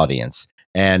old audience.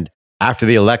 And after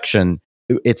the election,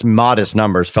 its modest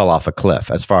numbers fell off a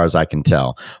cliff, as far as I can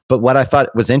tell. But what I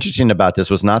thought was interesting about this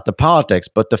was not the politics,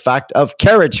 but the fact of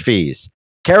carriage fees.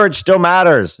 Carriage still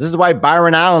matters. This is why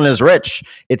Byron Allen is rich.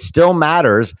 It still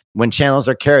matters when channels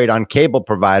are carried on cable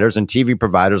providers and TV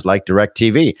providers like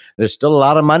DirecTV. There's still a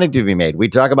lot of money to be made. We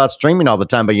talk about streaming all the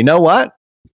time, but you know what?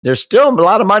 There's still a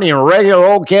lot of money in regular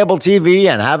old cable TV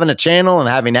and having a channel and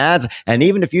having ads. And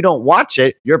even if you don't watch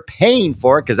it, you're paying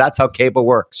for it because that's how cable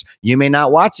works. You may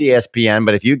not watch ESPN,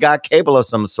 but if you got cable of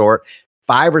some sort,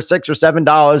 $5 or $6 or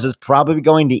 $7 is probably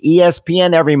going to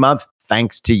ESPN every month,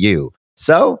 thanks to you.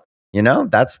 So,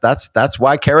 that's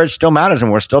why carriage still matters.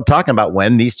 And we're still talking about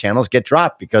when these channels get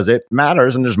dropped, because it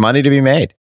matters and there's money to be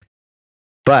made.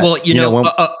 But well,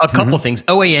 a couple things.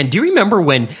 OAN, do you remember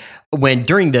when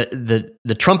during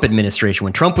the Trump administration,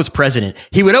 when Trump was president,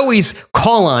 he would always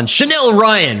call on Chanel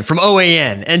Ryan from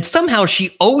OAN, and somehow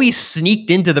she always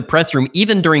sneaked into the press room,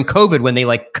 even during COVID when they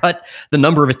cut the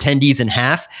number of attendees in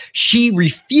half. She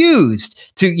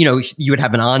refused to, you would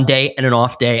have an on day and an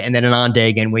off day and then an on day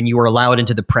again when you were allowed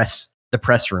into the press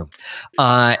room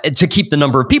to keep the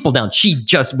number of people down. She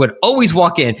just would always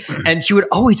walk in and she would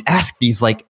always ask these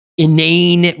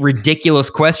inane, ridiculous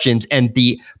questions, and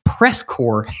the press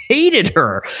corps hated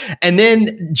her. And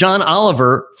then John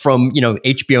Oliver from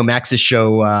HBO Max's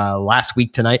show Last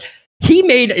Week Tonight, he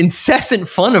made incessant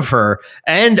fun of her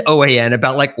and OAN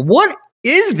about what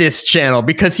is this channel,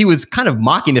 because he was kind of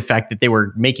mocking the fact that they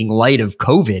were making light of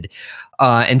COVID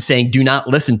and saying do not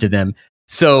listen to them.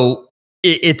 So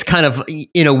it's kind of,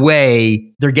 in a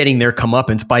way, they're getting their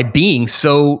comeuppance by being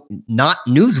so not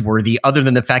newsworthy, other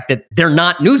than the fact that they're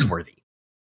not newsworthy.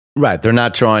 Right. They're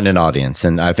not drawing an audience.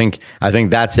 And I think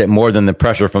that's it, more than the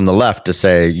pressure from the left to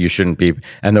say you shouldn't be.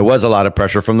 And there was a lot of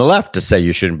pressure from the left to say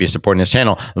you shouldn't be supporting this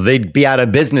channel. They'd be out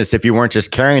of business if you weren't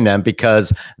just carrying them,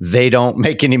 because they don't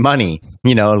make any money.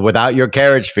 Without your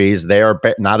carriage fees, they are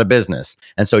not a business.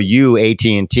 And so you,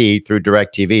 AT&T, through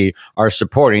DirecTV, are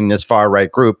supporting this far right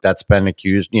group that's been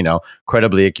accused,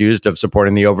 credibly accused of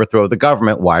supporting the overthrow of the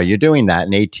government. Why are you doing that?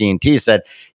 And AT&T said,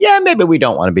 yeah, maybe we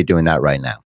don't want to be doing that right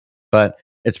now. But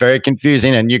it's very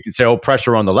confusing, and you can say,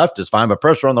 pressure on the left is fine, but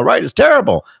pressure on the right is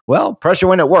terrible. Well, pressure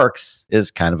when it works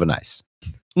is kind of nice.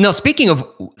 Now, speaking of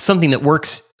something that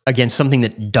works against something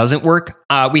that doesn't work,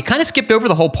 we kind of skipped over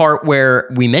the whole part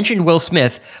where we mentioned Will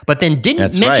Smith, but then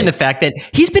didn't mention the fact that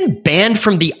he's been banned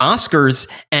from the Oscars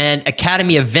and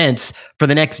Academy events for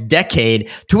the next decade,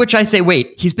 to which I say,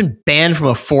 wait, he's been banned from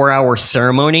a 4-hour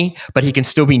ceremony, but he can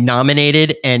still be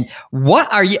nominated? And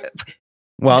what are you...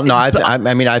 Well, no, I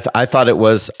thought it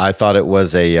was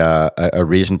a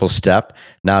reasonable step.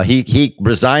 Now he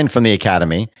resigned from the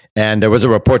Academy, and there was a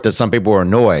report that some people were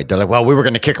annoyed. They're like, "Well, we were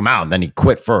going to kick him out, and then he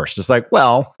quit first." It's like,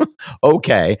 well,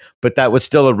 okay, but that was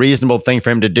still a reasonable thing for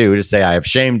him to do, to say, "I have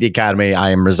shamed the Academy. I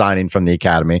am resigning from the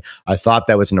Academy." I thought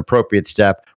that was an appropriate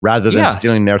step rather than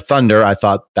stealing their thunder. I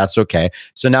thought that's okay.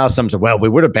 So now some say, "Well, we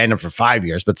would have banned him for 5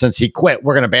 years, but since he quit,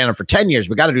 we're going to ban him for 10 years.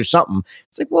 We got to do something."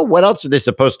 It's like, well, what else are they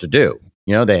supposed to do?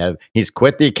 He's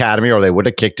quit the Academy, or they would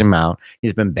have kicked him out.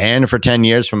 He's been banned for 10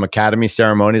 years from Academy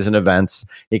ceremonies and events.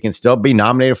 He can still be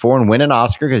nominated for and win an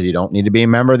Oscar, because you don't need to be a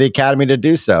member of the Academy to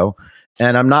do so.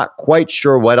 And I'm not quite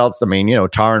sure what else.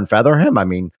 Tar and feather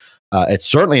him. It's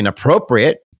certainly an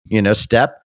appropriate,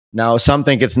 step. Now, some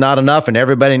think it's not enough and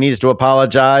everybody needs to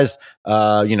apologize.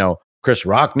 Chris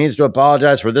Rock needs to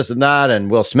apologize for this and that,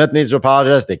 and Will Smith needs to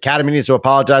apologize. The Academy needs to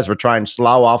apologize for trying to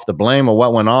slough off the blame of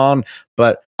what went on.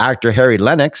 But actor Harry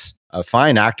Lennox, a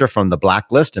fine actor from The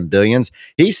Blacklist and Billions,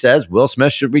 he says Will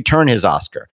Smith should return his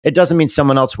Oscar. It doesn't mean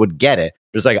someone else would get it.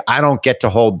 It's like, I don't get to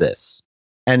hold this.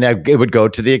 And it would go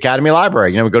to the Academy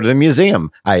Library, it would go to the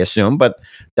museum, I assume. But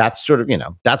that's sort of,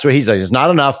 that's what he's saying. It's not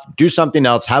enough. Do something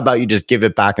else. How about you just give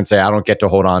it back and say, I don't get to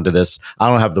hold on to this. I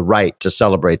don't have the right to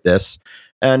celebrate this.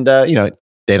 And,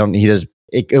 they don't,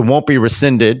 it won't be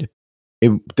rescinded.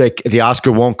 The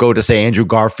Oscar won't go to, say, Andrew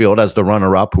Garfield as the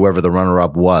runner-up, whoever the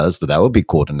runner-up was, but that would be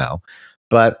cool to know.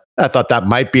 But I thought that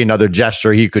might be another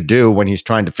gesture he could do when he's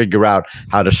trying to figure out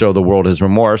how to show the world his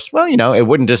remorse. Well, it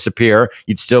wouldn't disappear.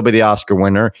 You'd still be the Oscar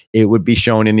winner. It would be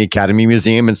shown in the Academy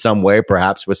Museum in some way,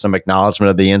 perhaps with some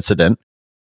acknowledgement of the incident.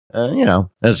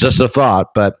 It's just a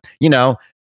thought. But,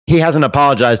 he hasn't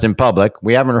apologized in public.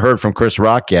 We haven't heard from Chris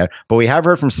Rock yet, but we have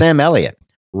heard from Sam Elliott.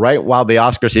 Right while the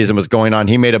Oscar season was going on,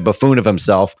 he made a buffoon of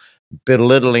himself,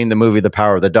 belittling the movie The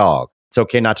Power of the Dog. It's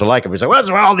okay not to like him. He's like,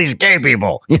 what's with all these gay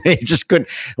people? He just couldn't.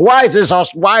 Why is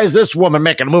this woman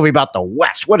making a movie about the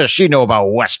West? What does she know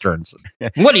about Westerns?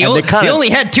 What, he only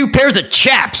had 2 pairs of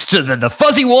chaps, to the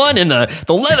fuzzy one and the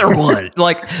leather one.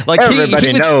 Like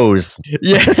everybody knows.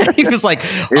 Yeah, he was like,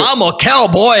 I'm a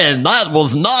cowboy, and that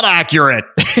was not accurate.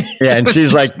 Yeah, and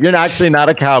she's like, you're actually not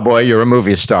a cowboy, you're a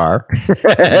movie star.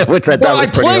 Which I thought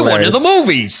was pretty play hilarious. One in the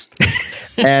movies.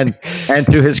 And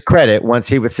to his credit, once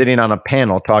he was sitting on a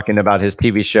panel talking about his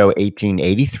TV show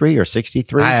 1883 or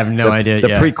 63. I have no idea. The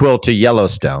prequel to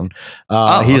Yellowstone.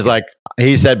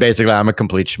 He said basically, I'm a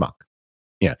complete schmuck.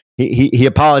 Yeah, he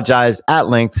apologized at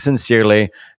length, sincerely,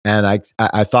 and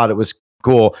I thought it was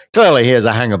cool. Clearly, he has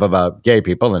a hang up about gay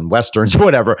people and Westerns or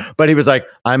whatever. But he was like,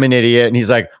 I'm an idiot. And he's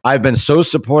like, I've been so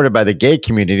supported by the gay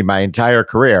community my entire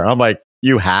career. I'm like,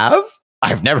 you have?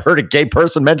 I've never heard a gay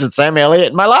person mention Sam Elliott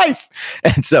in my life.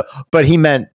 And so, but he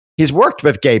meant he's worked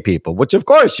with gay people, which of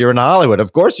course you're in Hollywood.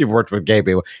 Of course you've worked with gay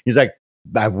people. He's like,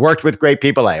 I've worked with great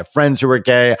people. I have friends who are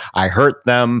gay. I hurt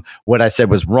them. What I said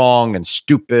was wrong and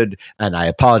stupid. And I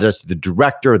apologize to the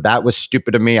director. That was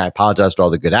stupid of me. I apologize to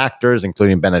all the good actors,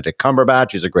 including Benedict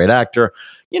Cumberbatch. He's a great actor.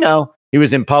 You know, he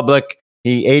was in public.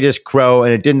 He ate his crow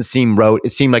and it didn't seem rote.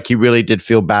 It seemed like he really did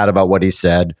feel bad about what he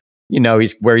said. You know,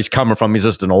 he's where he's coming from. He's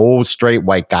just an old straight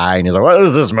white guy. And he's like, what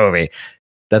is this movie?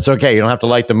 That's okay. You don't have to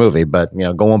like the movie, but you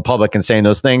know, going public and saying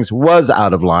those things was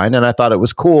out of line. And I thought it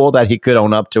was cool that he could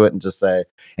own up to it and just say,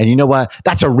 and you know what?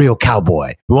 That's a real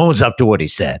cowboy who owns up to what he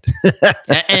said.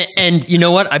 and you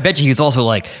know what? I bet you he's also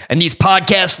like, and these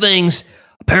podcast things,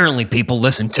 apparently people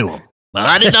listen to them. Well,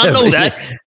 I did not know that.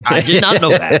 I did not know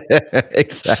that.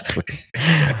 Exactly.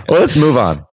 Well, let's move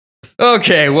on.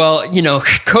 Okay, well, you know,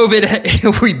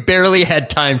 COVID, we barely had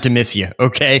time to miss you,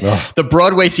 okay? Ugh. The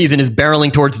Broadway season is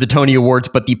barreling towards the Tony Awards,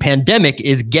 but the pandemic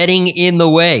is getting in the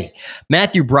way.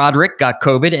 Matthew Broderick got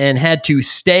COVID and had to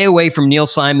stay away from Neil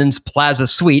Simon's Plaza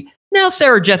Suite. Now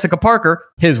Sarah Jessica Parker,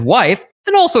 his wife,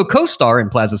 and also co-star in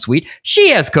Plaza Suite, she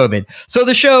has COVID. So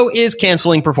the show is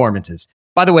canceling performances.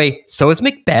 By the way, so is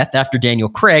Macbeth after Daniel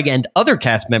Craig and other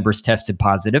cast members tested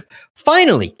positive.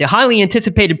 Finally, the highly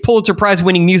anticipated Pulitzer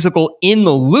Prize-winning musical In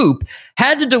the Loop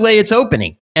had to delay its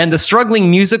opening, and the struggling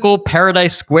musical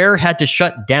Paradise Square had to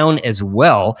shut down as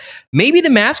well. Maybe the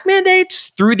mask mandates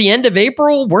through the end of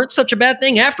April weren't such a bad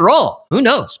thing after all. Who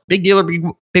knows? Big deal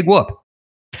or big whoop?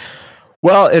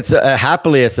 Well, it's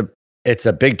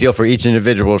a big deal for each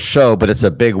individual show, but it's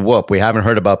a big whoop. We haven't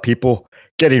heard about people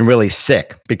getting really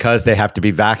sick because they have to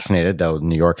be vaccinated, though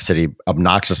New York City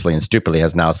obnoxiously and stupidly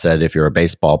has now said if you're a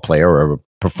baseball player or a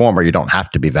performer, you don't have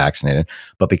to be vaccinated.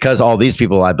 But because all these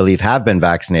people, I believe, have been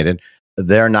vaccinated,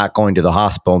 they're not going to the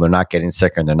hospital, they're not getting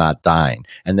sick, and they're not dying.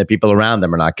 And the people around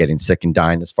them are not getting sick and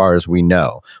dying as far as we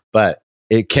know. But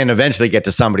it can eventually get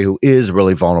to somebody who is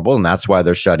really vulnerable, and that's why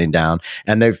they're shutting down.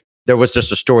 And there was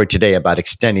just a story today about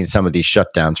extending some of these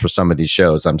shutdowns for some of these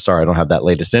shows. I'm sorry, I don't have that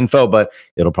latest info, but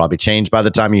it'll probably change by the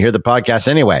time you hear the podcast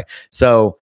anyway.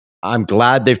 So I'm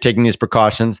glad they've taken these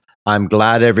precautions. I'm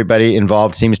glad everybody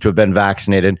involved seems to have been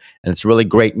vaccinated. And it's really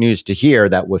great news to hear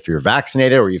that if you're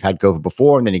vaccinated or you've had COVID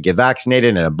before and then you get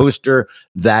vaccinated and a booster,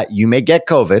 that you may get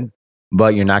COVID,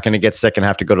 but you're not going to get sick and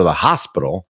have to go to the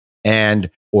hospital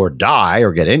or die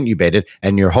or get intubated,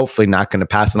 and you're hopefully not going to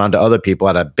pass it on to other people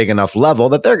at a big enough level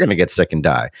that they're going to get sick and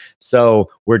die.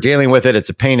 So we're dealing with it. It's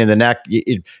a pain in the neck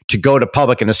to go to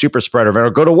public in a super spreader event or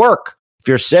go to work. If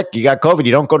you're sick, you got COVID,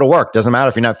 you don't go to work. Doesn't matter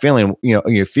if you're not feeling,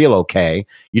 you feel okay.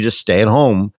 You just stay at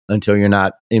home until you're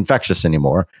not infectious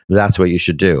anymore. That's what you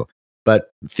should do.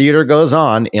 But theater goes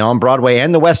on Broadway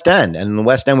and the West End. And in the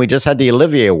West End, we just had the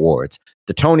Olivier Awards.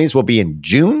 The Tonys will be in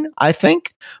June, I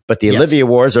think. But the Olivier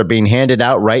Awards are being handed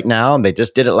out right now. And they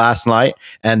just did it last night.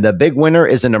 And the big winner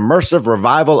is an immersive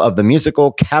revival of the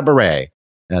musical Cabaret.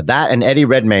 Now, that and Eddie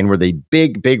Redmayne were the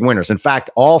big winners. In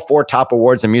fact, all 4 top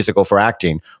awards in musical for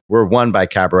acting were won by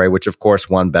Cabaret, which, of course,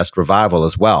 won Best Revival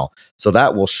as well. So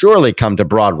that will surely come to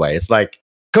Broadway. It's like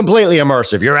completely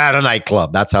immersive. You're at a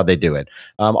nightclub. That's how they do it.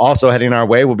 Also heading our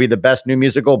way will be the best new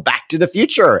musical, Back to the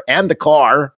Future, and The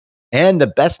Car, and the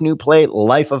best new play,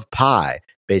 Life of Pi,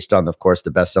 based on, of course,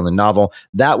 the best-selling novel.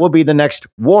 That will be the next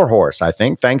Warhorse, I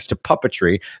think, thanks to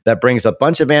puppetry that brings a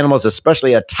bunch of animals,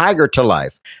 especially a tiger, to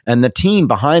life. And the team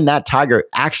behind that tiger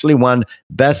actually won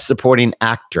Best Supporting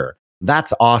Actor.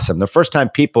 That's awesome. The first time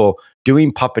people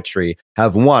doing puppetry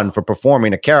have won for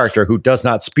performing a character who does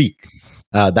not speak.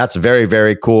 That's very,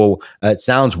 very cool. It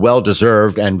sounds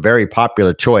well-deserved and very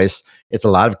popular choice. It's a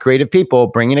lot of creative people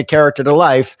bringing a character to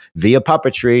life via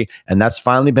puppetry, and that's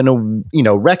finally been,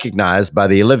 recognized by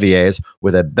the Oliviers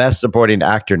with a Best Supporting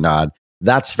Actor nod.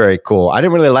 That's very cool. I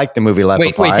didn't really like the movie Life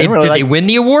of Pi. Did they win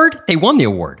the award? They won the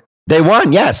award. They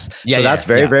won, yes. So that's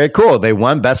very, very cool. They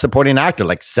won Best Supporting Actor,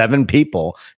 like 7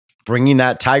 people bringing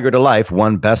that tiger to life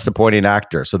won Best Supporting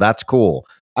Actor. So that's cool.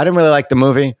 I didn't really like the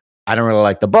movie. I don't really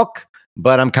like the book.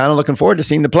 But I'm kind of looking forward to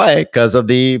seeing the play because of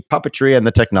the puppetry and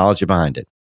the technology behind it.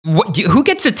 Who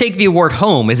gets to take the award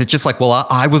home? Is it just like, well,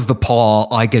 I was the paw,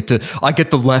 I get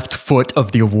the left foot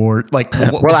of the award? Like,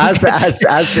 well, as the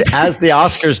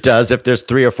Oscars does, if there's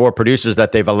 3 or 4 producers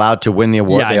that they've allowed to win the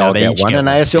award, they all get one, and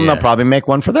I assume they'll probably make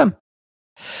one for them.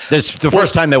 It's the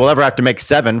first time they will ever have to make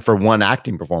 7 for one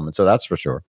acting performance, so that's for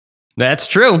sure. That's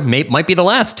true. Might be the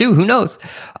last too. Who knows?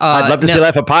 I'd love to see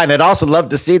Life of Pi, and I'd also love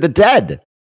to see The Dead.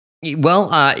 Well,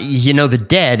 the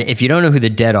Dead, if you don't know who the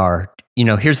Dead are,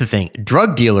 here's the thing.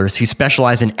 Drug dealers who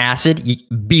specialize in acid,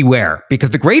 beware,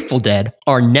 because the Grateful Dead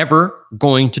are never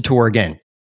going to tour again.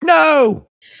 No.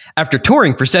 After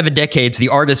touring for 7 decades, the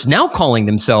artists now calling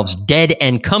themselves Dead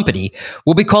and Company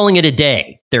will be calling it a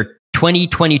day. Their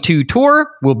 2022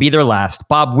 tour will be their last.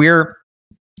 Bob Weir,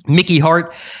 Mickey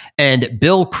Hart, and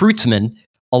Bill Kreutzmann,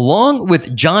 along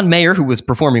with John Mayer, who was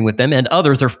performing with them, and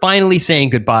others, are finally saying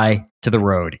goodbye to the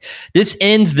road. This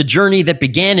ends the journey that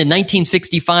began in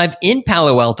 1965 in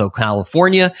Palo Alto,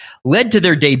 California, led to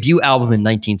their debut album in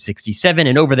 1967,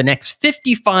 and over the next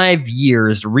 55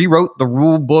 years, rewrote the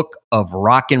rule book of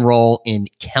rock and roll in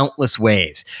countless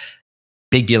ways.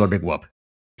 Big deal or big whoop?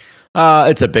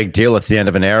 It's a big deal. It's the end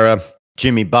of an era.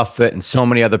 Jimmy Buffett and so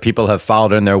many other people have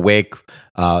followed in their wake,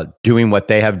 doing what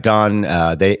they have done.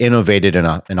 They innovated in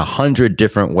 100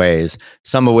 different ways,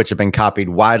 some of which have been copied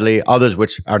widely, others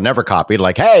which are never copied,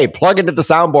 like, hey, plug into the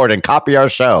soundboard and copy our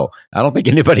show. I don't think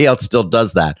anybody else still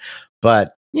does that.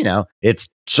 But, it's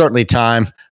certainly time.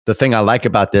 The thing I like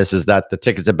about this is that the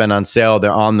tickets have been on sale.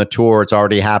 They're on the tour. It's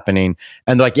already happening.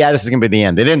 And they're like, yeah, this is going to be the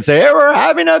end. They didn't say, hey, we're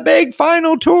having a big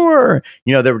final tour.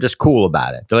 They were just cool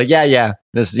about it. They're like, yeah,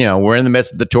 this, we're in the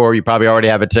midst of the tour. You probably already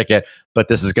have a ticket, but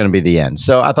this is going to be the end.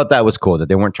 So I thought that was cool that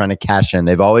they weren't trying to cash in.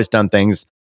 They've always done things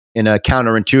in a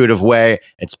counterintuitive way.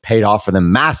 It's paid off for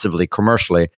them massively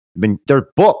commercially. There are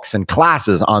books and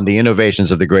classes on the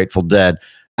innovations of the Grateful Dead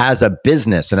as a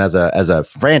business and as a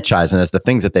franchise and as the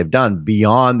things that they've done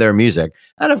beyond their music.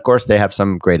 And of course, they have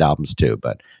some great albums too,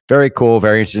 but very cool,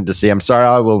 very interesting to see. I'm sorry,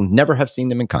 I will never have seen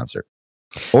them in concert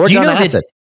or done acid.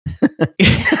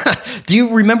 Do you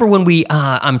remember when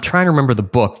I'm trying to remember the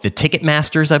book, The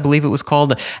Ticketmasters, I believe it was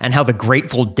called, and how the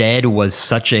Grateful Dead was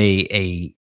such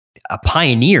a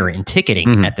pioneer in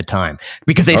ticketing at the time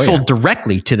because they sold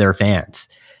directly to their fans.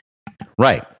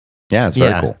 Right. Yeah, it's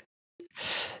very cool.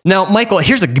 Now, Michael,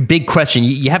 here's a big question.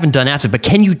 You haven't done acid, but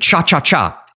can you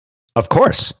cha-cha-cha? Of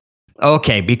course.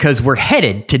 Okay, because we're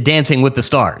headed to Dancing with the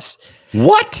Stars.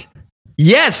 What?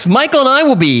 Yes, Michael and I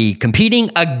will be competing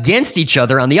against each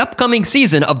other on the upcoming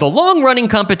season of the long-running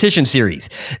competition series.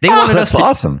 That's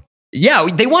awesome. Yeah,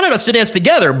 they wanted us to dance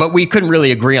together, but we couldn't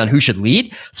really agree on who should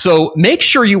lead. So make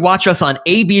sure you watch us on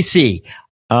ABC.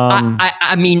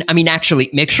 Actually,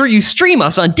 make sure you stream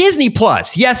us on Disney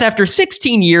Plus. Yes, after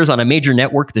 16 years on a major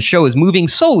network, the show is moving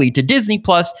solely to Disney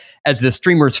Plus as the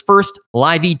streamer's first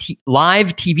live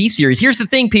TV series. Here's the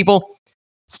thing, people.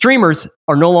 Streamers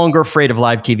are no longer afraid of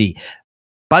live TV.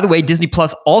 By the way, Disney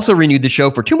Plus also renewed the show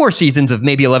for 2 more seasons of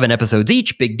maybe 11 episodes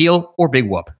each. Big deal or big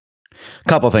whoop?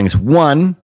 Couple things.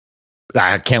 1,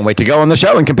 I can't wait to go on the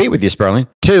show and compete with you, Sperling.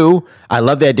 2, I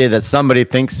love the idea that somebody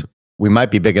thinks we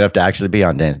might be big enough to actually be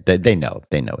on dance. They know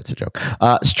it's a joke.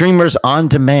 Streamers on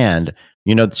demand.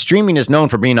 Streaming is known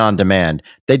for being on demand.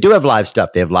 They do have live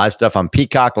stuff. They have live stuff on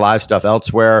Peacock, live stuff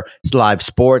elsewhere. It's live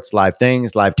sports, live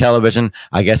things, live television.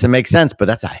 I guess it makes sense, but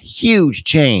that's a huge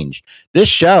change. This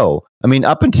show,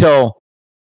 up until,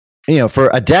 for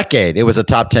a decade, it was a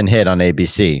top 10 hit on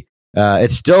ABC.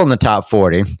 It's still in the top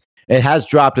 40. It has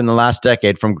dropped in the last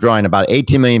decade from drawing about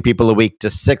 18 million people a week to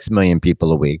 6 million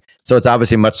people a week. So it's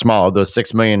obviously much smaller. Those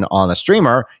 6 million on a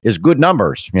streamer is good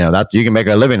numbers. That's, you can make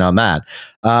a living on that.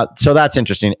 So that's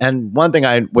interesting. And one thing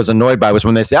I was annoyed by was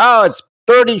when they say, oh, it's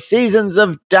 30 seasons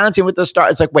of Dancing with the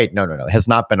Stars. It's like, wait, no. It has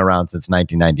not been around since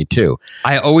 1992.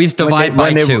 I always divide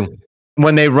by 2.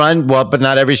 When they run, well, but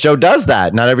not every show does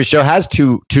that. Not every show has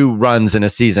two runs in a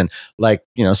season. Like,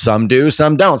 some do,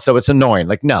 some don't. So it's annoying.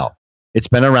 Like, no. It's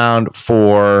been around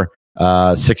for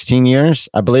 16 years,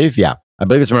 I believe. Yeah, I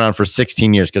believe it's been around for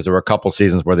 16 years because there were a couple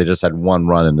seasons where they just had 1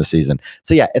 run in the season.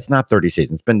 So yeah, it's not 30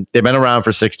 seasons. They've been around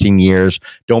for 16 years.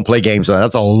 Don't play games with that.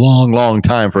 That's a long, long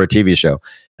time for a TV show.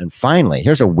 And finally,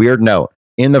 here's a weird note.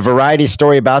 In the Variety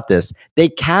story about this, they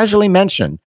casually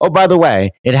mentioned, oh, by the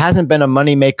way, it hasn't been a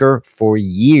moneymaker for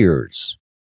years.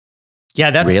 Yeah,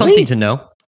 that's something to know.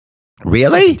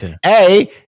 Really?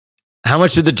 How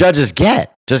much do the judges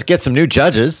get? Just get some new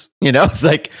judges.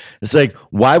 It's like,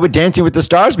 why would Dancing with the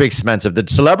Stars be expensive? The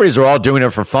celebrities are all doing it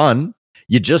for fun.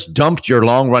 You just dumped your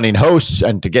long-running hosts,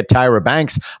 and to get Tyra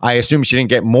Banks, I assume she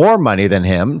didn't get more money than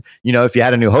him. If you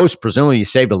had a new host, presumably you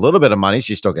saved a little bit of money.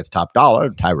 She still gets top dollar,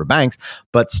 Tyra Banks,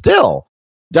 but still,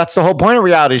 that's the whole point of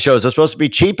reality shows. They're supposed to be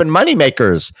cheap and money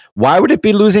makers. Why would it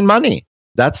be losing money?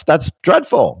 That's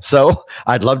dreadful. So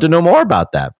I'd love to know more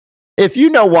about that. If you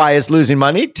know why it's losing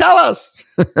money, tell us.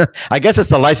 I guess it's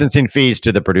the licensing fees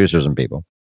to the producers and people.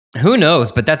 Who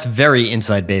knows? But that's very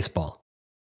inside baseball.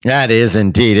 That is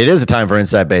indeed. It is a time for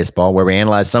Inside Baseball, where we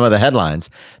analyze some of the headlines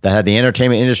that had the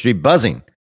entertainment industry buzzing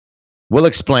We'll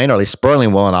explain, or at least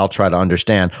Sperling will, and I'll try to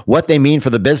understand what they mean for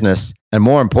the business, and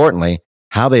more importantly,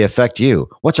 how they affect you.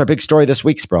 What's our big story this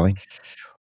week, Sperling?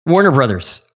 Warner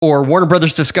Brothers, or Warner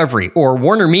Brothers Discovery, or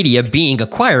Warner Media being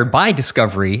acquired by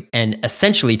Discovery and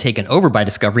essentially taken over by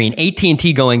Discovery, and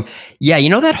AT&T going, yeah, you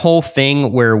know that whole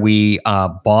thing where we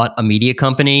bought a media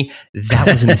company? That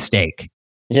was a mistake.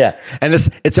 Yeah. And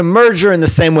it's a merger in the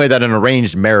same way that an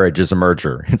arranged marriage is a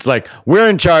merger. It's like, we're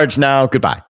in charge now.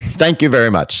 Goodbye. Thank you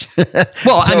very much.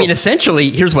 Well, I mean,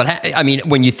 essentially, here's what I mean,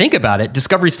 when you think about it,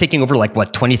 Discovery's taking over like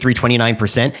what, 23,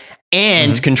 29%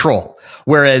 and control.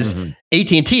 Whereas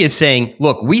AT&T is saying,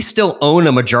 look, we still own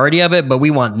a majority of it, but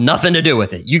we want nothing to do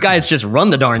with it. You guys just run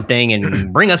the darn thing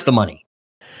and bring us the money.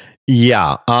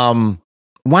 Yeah.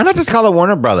 Why not just call it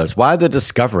Warner Brothers? Why the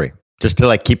Discovery? Just to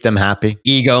like keep them happy.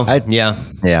 Ego.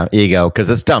 Yeah, ego. Because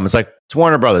it's dumb. It's like, it's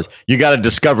Warner Brothers. You got a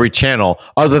Discovery Channel.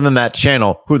 Other than that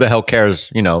channel, who the hell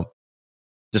cares? You know,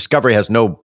 Discovery has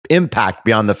no impact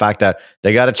beyond the fact that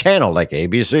they got a channel like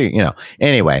ABC, you know.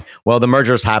 Anyway, well, the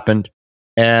mergers happened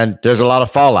and there's a lot of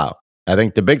fallout. I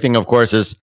think the big thing, of course,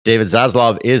 is David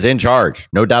Zaslav is in charge.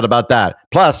 No doubt about that.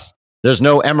 Plus, there's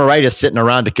no emeritus sitting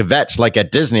around to kvetch like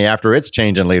at Disney after its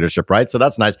change in leadership, right? So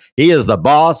that's nice. He is the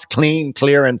boss, clean,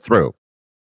 clear, and through.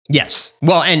 Yes.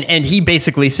 Well, and he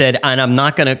basically said, and I'm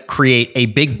not going to create a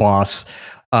big boss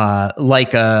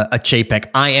like a Chapek.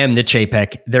 I am the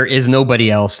Chapek. There is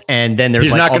nobody else. And then there's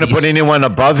he's not going to put anyone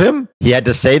above him. He had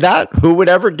to say that. Who would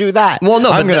ever do that? Well,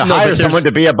 no, I'm going to hire someone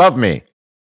to be above me.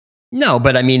 No,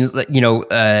 but I mean, you know,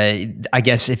 I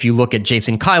guess if you look at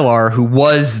Jason Kilar, who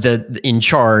was in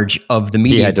charge of the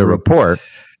media, he had to report.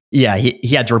 Yeah,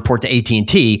 he had to report to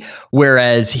AT&T.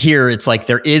 Whereas here, it's like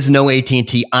there is no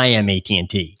AT&T. I am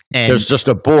AT&T. And there's just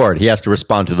a board. He has to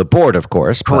respond to the board, of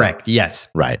course. Correct. Yes.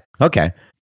 Right. Okay.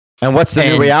 And what's the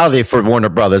new reality for Warner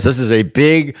Brothers? This is a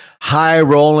big,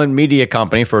 high-rolling media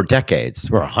company for decades,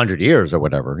 or 100 years or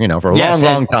whatever, you know, for a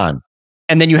long time.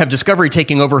 And then you have Discovery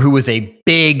taking over, who was a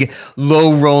big,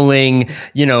 low-rolling,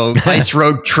 you know, ice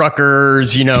road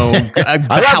truckers, you know,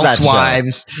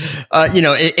 housewives. You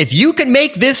know, if you can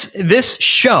make this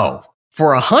show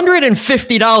for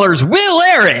 $150, we'll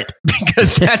air it,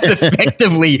 because that's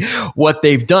effectively what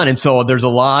they've done. And so there's a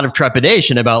lot of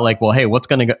trepidation about like, well, hey, what's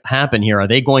going to happen here? Are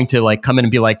they going to like come in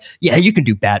and be like, yeah, you can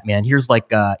do Batman. Here's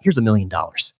 $1 million.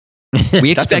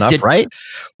 We expect enough, it, right?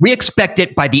 We expect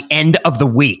it by the end of the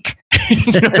week.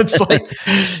 You know, it's like,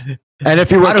 and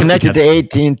if you were connected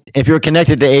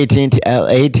to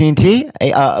AT&T,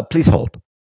 please hold.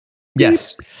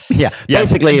 Yes. Yeah.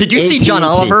 Yes. Basically, did you see AT&T. John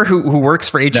Oliver, who works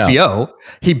for HBO? No.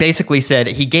 He basically said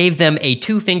he gave them a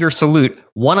 2-finger salute,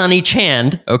 one on each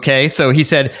hand. Okay, so he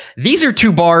said, "These are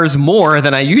 2 bars more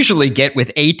than I usually get with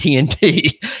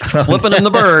AT&T." Flipping him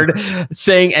the bird,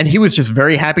 saying, and he was just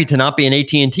very happy to not be an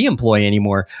AT&T employee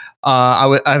anymore. I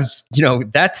was, you know,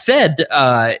 that said,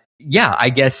 yeah, I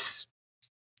guess.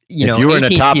 You know, if you were AT&T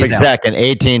in a top exec and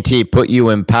AT&T put you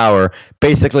in power,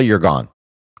 basically you're gone.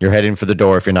 You're heading for the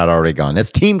door if you're not already gone.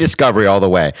 It's Team Discovery all the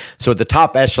way. So at the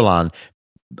top echelon,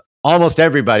 almost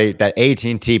everybody that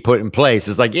AT&T put in place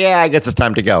is like, yeah, I guess it's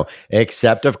time to go.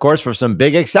 Except, of course, for some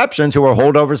big exceptions who were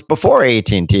holdovers before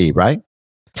AT&T, right?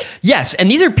 Yes,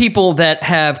 and these are people that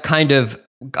have kind of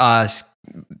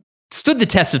stood the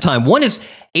test of time. One is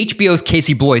HBO's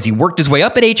Casey Bloys. He worked his way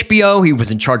up at HBO. He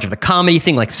was in charge of the comedy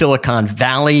thing like Silicon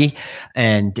Valley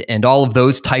and all of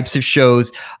those types of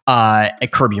shows,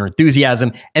 at Curb Your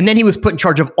Enthusiasm. And then he was put in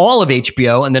charge of all of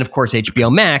HBO, and then, of course,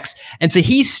 HBO Max. And so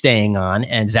he's staying on,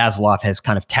 and Zaslav has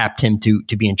kind of tapped him to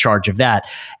be in charge of that.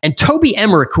 And Toby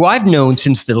Emmerich, who I've known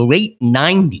since the late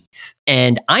 90s,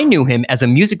 and I knew him as a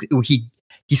music...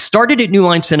 He started at New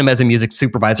Line Cinema as a music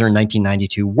supervisor in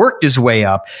 1992, worked his way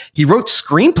up. He wrote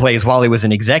screenplays while he was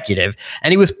an executive,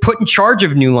 and he was put in charge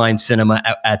of New Line Cinema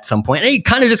at some point. And he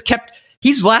kind of just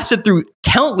he's lasted through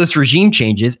countless regime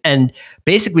changes. And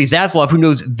basically Zaslav, who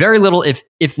knows very little,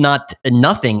 if not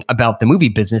nothing about the movie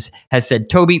business, has said,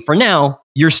 Toby, for now,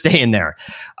 you're staying there.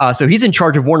 So he's in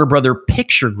charge of Warner Brother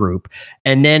Picture Group.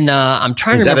 And then I'm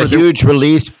trying to remember. Is that a huge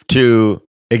release to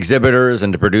exhibitors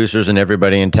and the producers and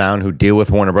everybody in town who deal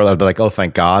with Warner Brothers? They're like, oh,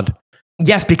 thank God.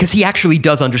 Yes, because he actually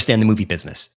does understand the movie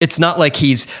business. It's not like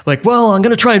he's like, well, I'm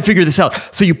going to try and figure this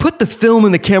out. So you put the film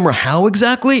in the camera, how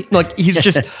exactly? Like, he's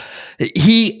just,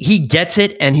 he gets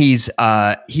it, and he's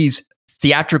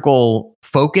theatrical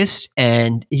focused,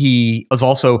 and he is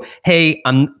also, hey,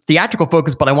 I'm theatrical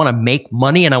focused, but I want to make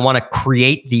money, and I want to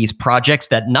create these projects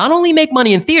that not only make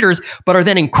money in theaters, but are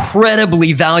then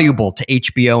incredibly valuable to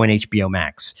HBO and HBO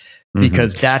Max,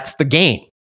 because that's the game.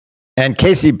 And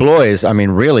Casey Bloys, I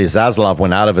mean, really, Zaslav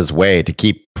went out of his way to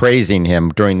keep praising him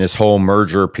during this whole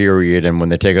merger period. And when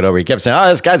they take it over, he kept saying, oh,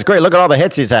 this guy's great. Look at all the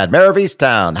hits he's had. Mayor of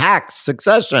Easttown, Hacks,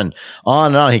 Succession, on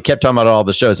and on. He kept talking about all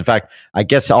the shows. In fact, I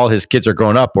guess all his kids are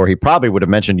grown up, or he probably would have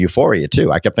mentioned Euphoria,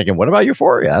 too. I kept thinking, what about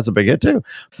Euphoria? That's a big hit, too.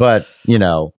 But,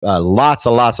 lots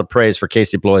of praise for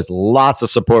Casey Bloys. Lots of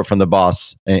support from the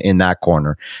boss in that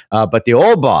corner. But the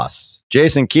old boss,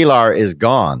 Jason Kilar, is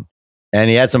gone. And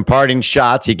he had some parting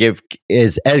shots. He gave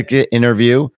his exit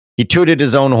interview. He tooted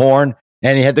his own horn,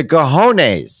 and he had the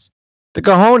cojones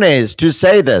to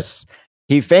say this.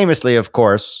 He famously, of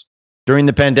course, during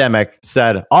the pandemic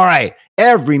said, all right,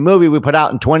 every movie we put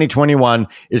out in 2021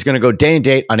 is going to go day and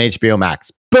date on HBO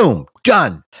Max. Boom,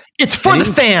 done. It's for the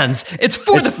fans. It's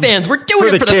for the fans. We're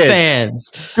doing it for the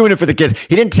fans. Doing it for the kids.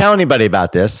 He didn't tell anybody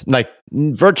about this. Like,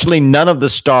 virtually none of the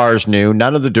stars knew.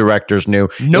 None of the directors knew.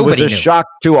 Nobody It was a shock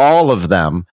to all of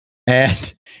them.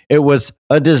 And it was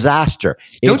a disaster.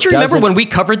 Don't you remember when we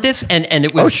covered this? And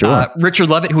it was Richard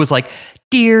Lovett who was like,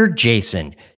 Dear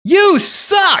Jason, you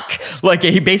suck. Like,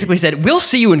 he basically said, we'll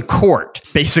see you in court.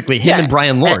 Basically, him and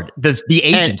Brian Lord, the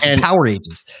agents, the power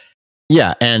agents.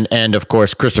 Yeah, and of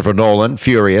course, Christopher Nolan,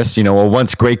 furious, a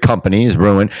once great company is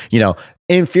ruined,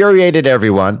 infuriated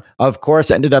everyone. Of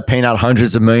course, ended up paying out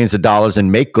hundreds of millions of dollars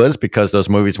in make goods because those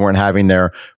movies weren't having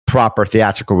their proper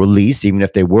theatrical release, even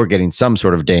if they were getting some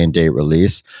sort of day and date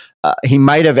release. He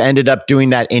might have ended up doing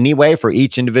that anyway for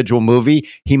each individual movie.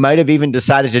 He might have even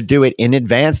decided to do it in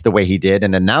advance the way he did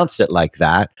and announce it like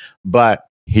that. But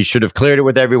he should have cleared it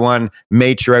with everyone,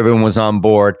 made sure everyone was on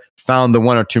board, found the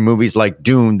one or two movies like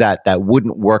Dune that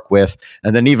wouldn't work with.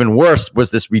 And then even worse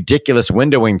was this ridiculous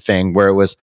windowing thing where it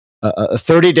was a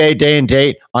 30-day day and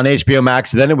date on HBO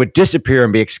Max. And then it would disappear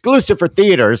and be exclusive for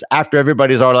theaters after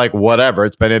everybody's already like, whatever,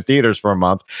 it's been in theaters for a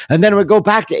month. And then it would go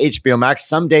back to HBO Max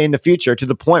someday in the future to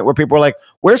the point where people were like,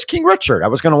 where's King Richard? I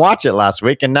was going to watch it last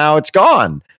week and now it's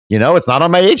gone. It's not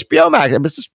on my HBO Max. It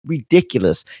was just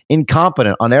ridiculous,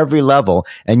 incompetent on every level.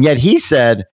 And yet he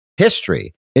said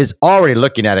history is already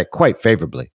looking at it quite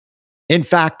favorably. In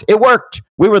fact, it worked.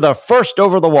 We were the first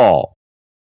over the wall.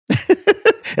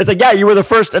 It's like, yeah, you were the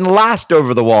first and last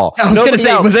over the wall. I was going to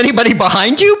say, was anybody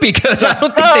behind you? Because I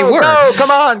don't think they were. No,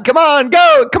 come on,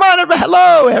 go. Come on,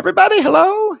 hello, everybody.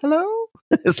 Hello.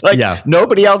 It's like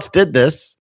nobody else did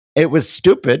this. It was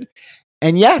stupid.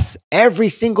 And yes, every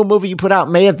single movie you put out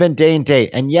may have been day and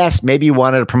date. And yes, maybe you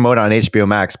wanted to promote on HBO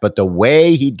Max, but the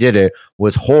way he did it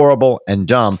was horrible and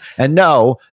dumb. And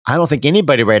no, I don't think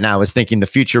anybody right now is thinking the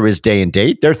future is day and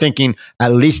date. They're thinking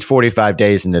at least 45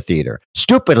 days in the theater.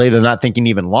 Stupidly, they're not thinking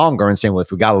even longer and saying, well,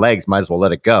 if we got legs, might as well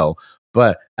let it go.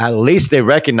 But at least they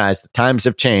recognize the times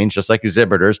have changed, just like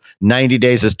exhibitors. 90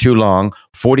 days is too long.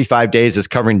 45 days is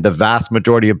covering the vast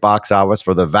majority of box office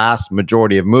for the vast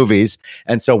majority of movies.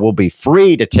 And so we'll be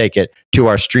free to take it to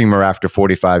our streamer after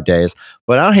 45 days.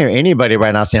 But I don't hear anybody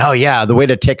right now saying, oh, yeah, the way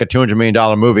to take a $200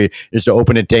 million movie is to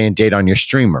open it day and date on your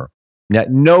streamer. Now,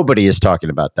 nobody is talking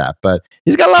about that, but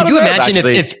he's got a lot of. Could you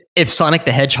imagine if Sonic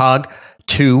the Hedgehog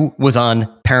 2 was on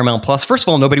Paramount Plus? First of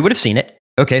all, nobody would have seen it.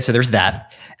 Okay, so there's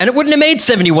that. And it wouldn't have made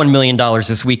 $71 million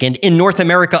this weekend in North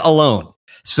America alone.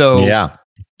 So, yeah.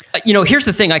 Here's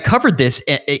the thing. I covered this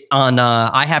on,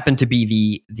 I happen to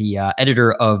be the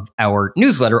editor of our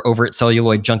newsletter over at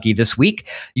Celluloid Junkie this week.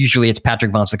 Usually it's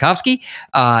Patrick von Sikowski.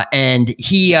 And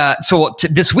he,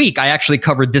 this week I actually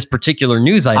covered this particular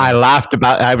news item. I laughed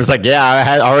I was like, yeah,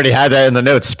 I already had that in the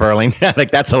notes, Sperling.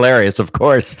 Like, that's hilarious, of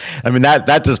course. I mean,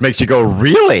 that just makes you go,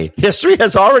 really? History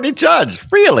has already judged,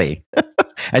 really?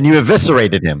 And you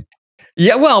eviscerated him.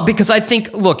 Yeah, well, because I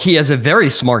think, look, he is a very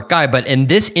smart guy, but in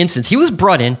this instance, he was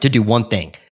brought in to do one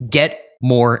thing: get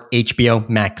more HBO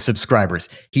Max subscribers.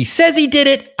 He says he did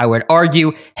it. I would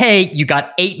argue, hey, you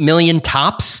got 8 million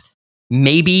tops,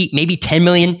 maybe 10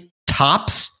 million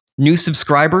tops new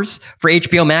subscribers for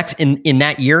HBO Max in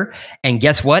that year. And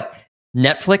guess what?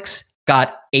 Netflix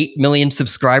got 8 million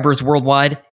subscribers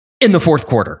worldwide in the fourth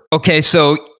quarter. Okay,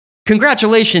 so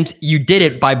congratulations, you did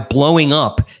it by blowing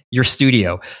up your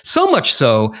studio. So much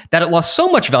so that it lost so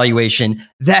much valuation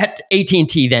that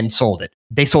AT&T then sold it.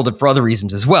 They sold it for other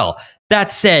reasons as well.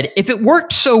 That said, if it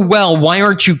worked so well, why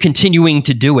aren't you continuing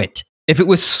to do it? If it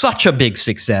was such a big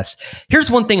success. Here's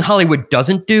one thing Hollywood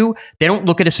doesn't do. They don't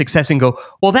look at a success and go,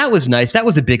 well, that was nice. That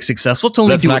was a big success. Let's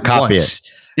only do it once.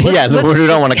 We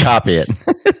don't want to copy it.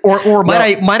 or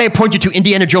might I point you to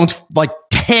Indiana Jones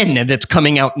 10 that's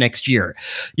coming out next year?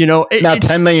 Now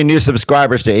 10 million new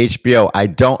subscribers to HBO. I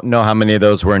don't know how many of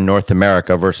those were in North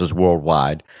America versus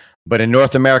worldwide, but in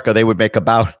North America they would make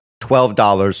about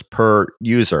 $12 per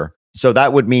user. So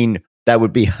that would mean that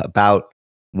would be about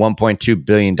 $1.2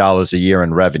 billion a year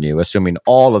in revenue, assuming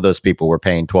all of those people were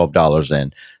paying $12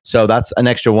 in. So that's an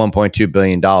extra $1.2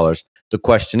 billion. The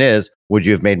question is, would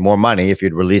you have made more money if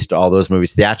you'd released all those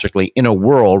movies theatrically in a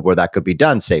world where that could be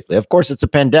done safely? Of course, it's a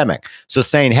pandemic. So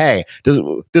saying, hey,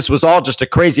 this was all just a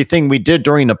crazy thing we did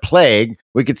during the plague,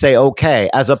 we could say, okay,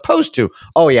 as opposed to,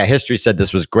 oh, yeah, history said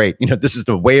this was great. This is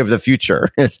the way of the future.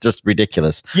 It's just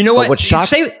ridiculous. You know what?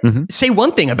 Say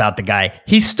one thing about the guy.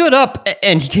 He stood up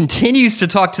and he continues to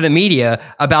talk to the media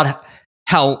about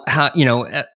how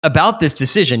about this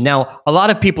decision. Now, a lot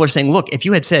of people are saying, look, if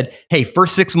you had said, hey,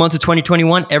 first 6 months of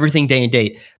 2021, everything day and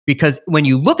date, because when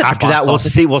you look at after the box that,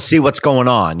 office, we'll see what's going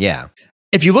on. Yeah.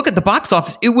 If you look at the box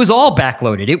office, it was all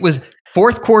backloaded. It was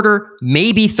fourth quarter,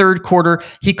 maybe third quarter.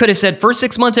 He could have said first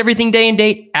 6 months, everything day and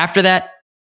date. After that,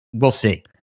 we'll see.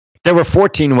 There were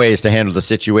 14 ways to handle the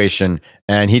situation,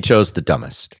 and he chose the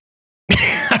dumbest.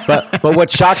 But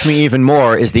what shocks me even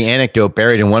more is the anecdote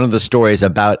buried in one of the stories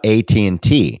about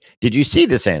AT&T. Did you see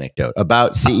this anecdote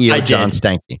about CEO John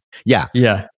Stankey? Yeah.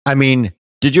 Yeah. I mean,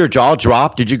 did your jaw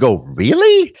drop? Did you go,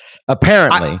 really?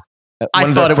 Apparently.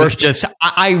 I thought it was just,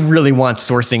 I really want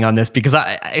sourcing on this because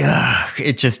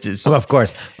it just is. Well, of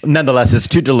course. Nonetheless, it's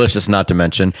too delicious not to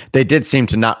mention. They did seem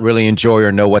to not really enjoy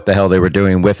or know what the hell they were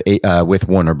doing with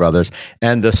Warner Brothers.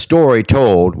 And the story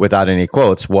told, without any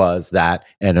quotes, was that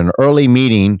at an early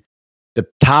meeting, the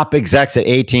top execs at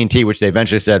AT&T, which they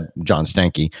eventually said John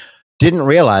Stankey, didn't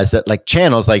realize that like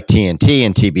channels like TNT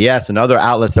and TBS and other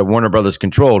outlets that Warner Brothers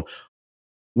controlled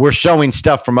were showing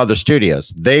stuff from other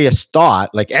studios. They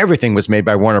thought like everything was made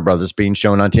by Warner Brothers being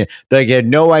shown on TV. They had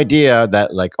no idea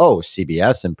that like,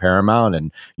 CBS and Paramount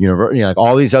and like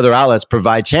all these other outlets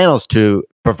provide channels to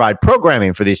provide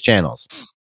programming for these channels.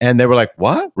 And they were like,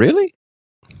 what? Really?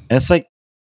 And it's like,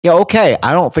 yeah, okay.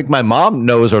 I don't think my mom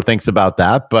knows or thinks about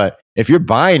that. But if you're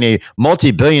buying a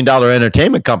multi-billion-dollar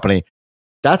entertainment company,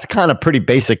 that's kind of pretty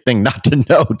basic thing not to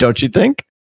know, don't you think?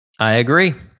 I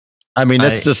agree. I mean,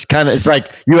 that's just kind of, it's like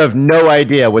you have no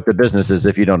idea what the business is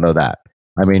if you don't know that.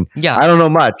 I mean, yeah. I don't know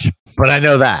much, but I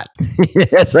know that.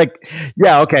 It's like,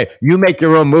 yeah, okay, you make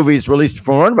your own movies released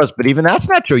for Warner Bros., but even that's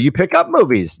not true. You pick up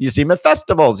movies. You see them at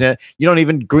festivals. You don't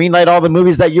even greenlight all the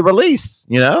movies that you release.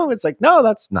 It's like, no,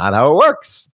 that's not how it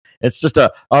works. It's just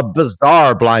a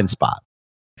bizarre blind spot.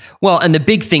 Well, and the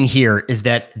big thing here is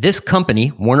that this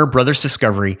company, Warner Brothers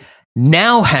Discovery,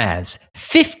 now has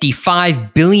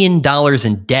 $55 billion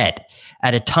in debt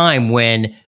at a time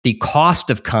when the cost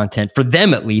of content, for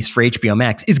them at least, for HBO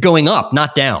Max, is going up,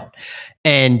 not down.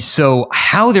 And so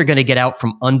how they're going to get out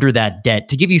from under that debt,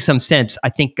 to give you some sense, I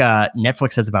think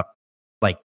Netflix has about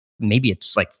maybe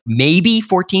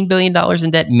 $14 billion in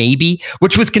debt,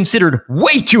 which was considered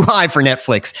way too high for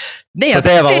Netflix. They have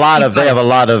a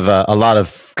lot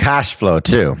of cash flow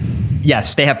too.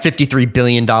 Yes, they have $53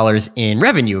 billion in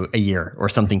revenue a year or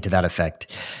something to that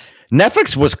effect.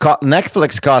 Netflix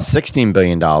cost $16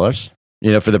 billion,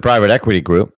 for the private equity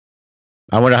group.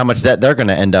 I wonder how much that they're going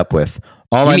to end up with.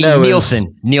 All I know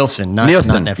Nielsen, not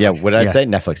Netflix. Yeah, what did I say?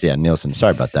 Netflix. Yeah, Nielsen.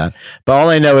 Sorry about that. But all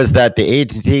I know is that the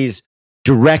AT&T's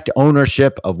direct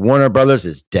ownership of Warner Brothers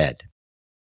is dead.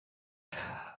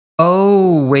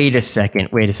 Oh, wait a second.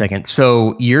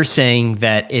 So you're saying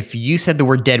that if you said the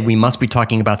word dead, we must be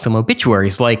talking about some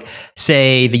obituaries, like,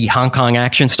 say, the Hong Kong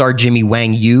action star Jimmy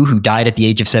Wang Yu, who died at the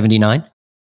age of 79?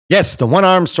 Yes, the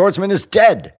one-armed swordsman is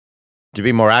dead. To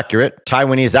be more accurate,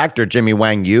 Taiwanese actor Jimmy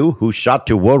Wang Yu, who shot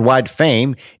to worldwide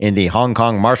fame in the Hong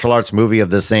Kong martial arts movie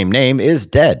of the same name, is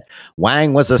dead.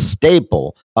 Wang was a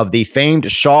staple of the famed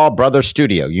Shaw Brothers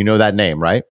studio. You know that name,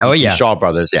 right? Oh, yeah. Shaw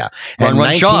Brothers, yeah.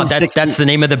 Run Shaw, that's the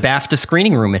name of the BAFTA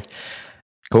screening room.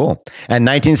 Cool. And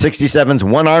 1967's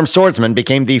One-Armed Swordsman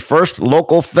became the first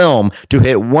local film to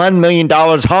hit $1 million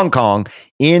Hong Kong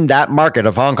in that market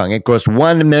of Hong Kong. It grossed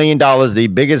 $1 million, the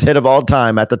biggest hit of all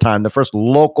time at the time, the first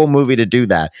local movie to do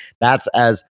that. That's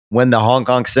as when the Hong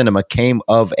Kong cinema came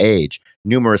of age.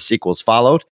 Numerous sequels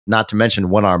followed, not to mention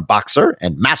One-Armed Boxer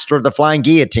and Master of the Flying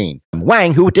Guillotine.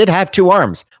 Wang, who did have two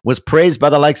arms, was praised by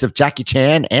the likes of Jackie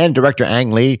Chan and director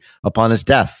Ang Lee upon his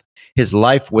death. His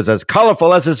life was as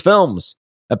colorful as his films.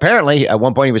 Apparently, at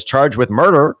one point, he was charged with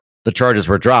murder. The charges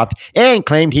were dropped and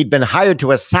claimed he'd been hired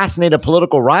to assassinate a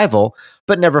political rival,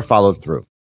 but never followed through.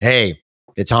 Hey,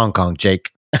 it's Hong Kong,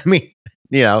 Jake. I mean,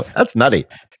 that's nutty.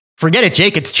 Forget it,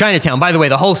 Jake. It's Chinatown. By the way,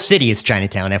 the whole city is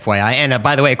Chinatown, FYI. And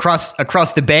by the way, across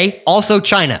the bay, also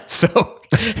China. So,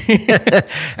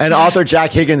 and author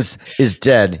Jack Higgins is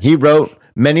dead. He wrote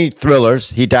many thrillers.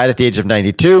 He died at the age of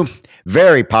 92.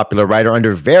 very popular writer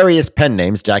under various pen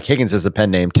names. Jack Higgins is a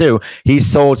pen name too. He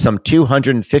sold some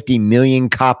 250 million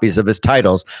copies of his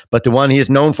titles, but the one he is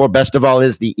known for best of all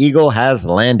is The Eagle Has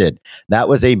Landed. That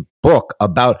was a book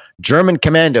about German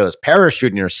commandos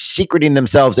parachuting or secreting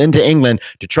themselves into England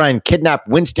to try and kidnap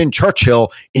Winston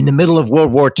Churchill in the middle of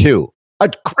World War II. A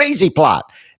crazy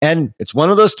plot. And it's one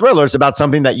of those thrillers about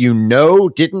something that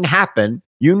didn't happen.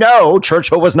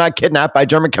 Churchill was not kidnapped by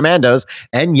German commandos,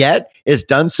 and yet it's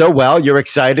done so well. You're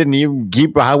excited and you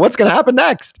keep, what's going to happen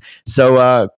next?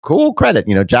 So cool credit.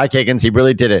 Jack Higgins, he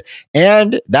really did it.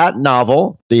 And that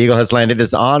novel, The Eagle Has Landed,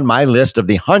 is on my list of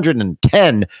the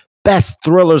 110 best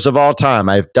thrillers of all time.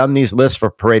 I've done these lists for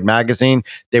Parade Magazine.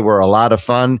 They were a lot of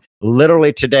fun.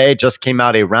 Literally today just came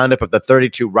out a roundup of the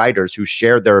 32 writers who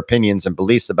shared their opinions and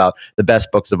beliefs about the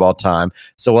best books of all time.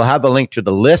 So we'll have a link to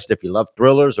the list. If you love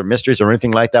thrillers or mysteries or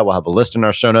anything like that, we'll have a list in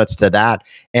our show notes to that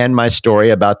and my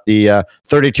story about the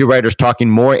 32 writers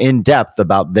talking more in depth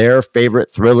about their favorite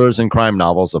thrillers and crime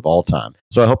novels of all time.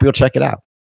 So I hope you'll check it out.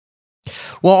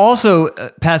 Well, also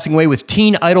passing away was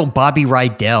teen idol Bobby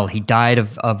Rydell. He died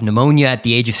of pneumonia at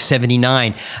the age of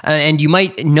 79. And you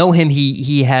might know him.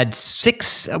 He had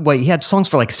he had songs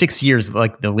for like 6 years,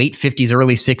 like the late 50s,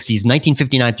 early 60s,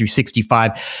 1959 through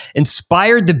 65.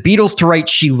 Inspired the Beatles to write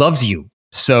She Loves You.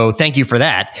 So thank you for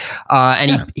that.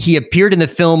 He appeared in the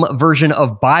film version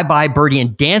of Bye Bye Birdie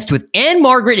and danced with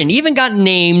Anne-Margaret and even got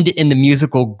named in the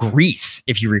musical Grease,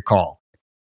 if you recall.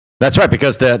 That's right,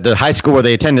 because the high school where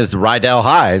they attend is Rydell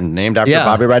High, named after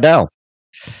Bobby Rydell.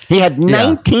 He had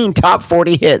 19 top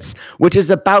 40 hits, which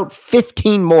is about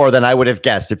 15 more than I would have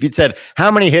guessed. If you'd said, how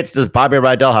many hits does Bobby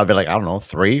Rydell have? I'd be like, I don't know,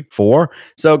 3, 4.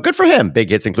 So good for him. Big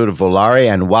hits included Volare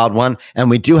and Wild One. And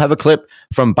we do have a clip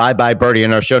from Bye Bye Birdie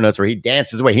in our show notes where he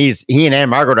dances away. He and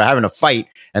Anne-Margaret are having a fight,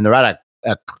 and they're at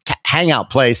a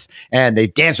hangout place, and they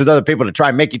dance with other people to try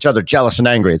and make each other jealous and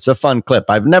angry. It's a fun clip.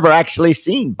 I've never actually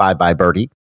seen Bye Bye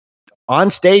Birdie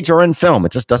on stage or in film.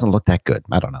 It just doesn't look that good.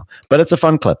 I don't know, but it's a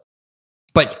fun clip.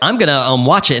 But I'm going to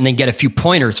watch it and then get a few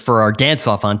pointers for our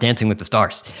dance-off on Dancing with the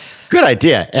Stars. Good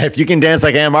idea. If you can dance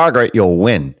like Anne-Margaret, you'll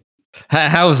win.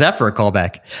 How is that for a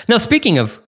callback? Now, speaking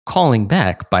of calling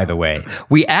back, by the way,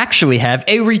 we actually have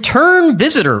a return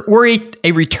visitor or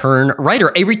a return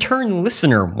writer, a return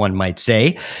listener, one might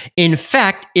say. In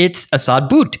fact, it's Assad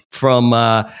Boot from...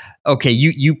 okay,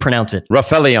 you pronounce it.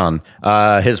 Raphelion.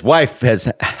 His wife has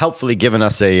helpfully given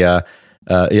us a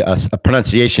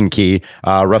pronunciation key.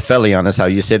 Raphelion is how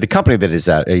you say the company that is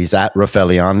at. He's at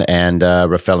Raphelion and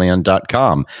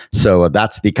Raphelion.com. So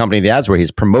that's the company that has where he's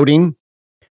promoting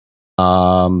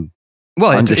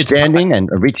understanding and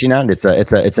reaching out.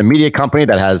 It's a media company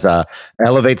that has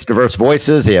elevates diverse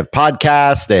voices. They have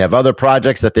podcasts. They have other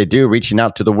projects that they do, reaching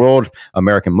out to the world.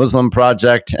 American Muslim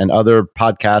Project and other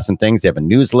podcasts and things. They have a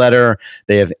newsletter.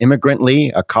 They have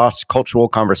Immigrantly, a cross-cultural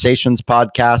conversations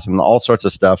podcast, and all sorts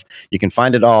of stuff. You can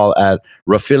find it all at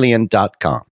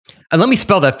Raphelion.com. And let me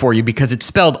spell that for you because it's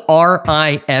spelled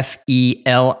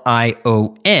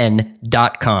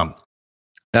RIFELION.com.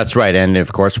 That's right. And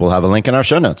of course, we'll have a link in our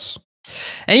show notes.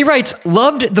 And he writes,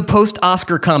 loved the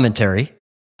post-Oscar commentary.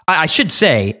 I should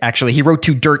say, actually, he wrote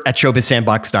to dirt at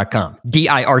showbizsandbox.com.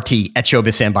 DIRT at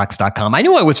showbizsandbox.com. I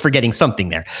knew I was forgetting something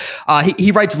there.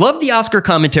 He writes, love the Oscar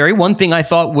commentary. One thing I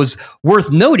thought was worth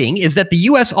noting is that the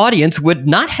U.S. audience would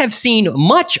not have seen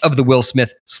much of the Will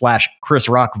Smith / Chris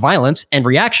Rock violence and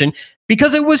reaction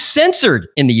because it was censored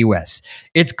in the US.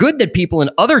 It's good that people in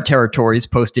other territories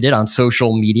posted it on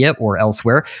social media or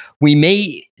elsewhere. We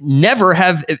may never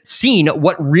have seen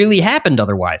what really happened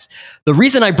otherwise. The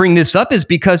reason I bring this up is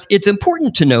because it's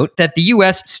important to note that the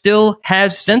US still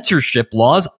has censorship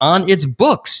laws on its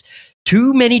books.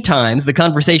 Too many times, the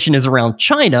conversation is around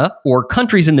China or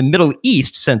countries in the Middle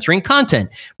East censoring content,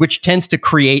 which tends to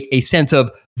create a sense of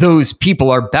those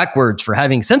people are backwards for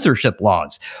having censorship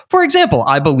laws. For example,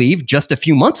 I believe just a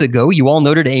few months ago, you all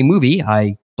noted a movie,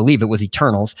 I believe it was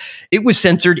Eternals. It was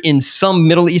censored in some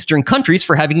Middle Eastern countries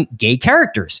for having gay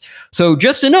characters. So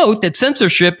just a note that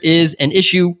censorship is an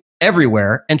issue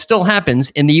everywhere and still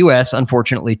happens in the US,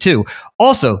 unfortunately, too.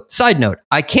 Also, side note,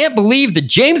 I can't believe the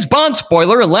James Bond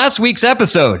spoiler in last week's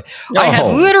episode. I had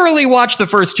literally watched the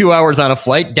first 2 hours on a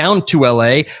flight down to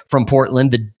LA from Portland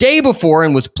the day before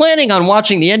and was planning on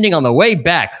watching the ending on the way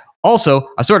back. Also,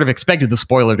 I sort of expected the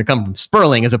spoiler to come from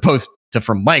Sperling as opposed to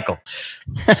from Michael.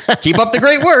 Keep up the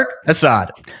great work, Assad.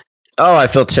 Oh, I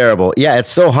feel terrible. Yeah, it's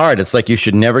so hard. It's like you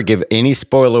should never give any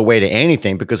spoiler away to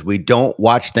anything because we don't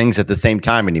watch things at the same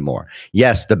time anymore.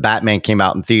 Yes, the Batman came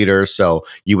out in theaters, so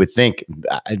you would think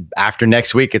after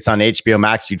next week it's on HBO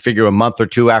Max, you'd figure a month or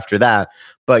two after that.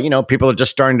 But people are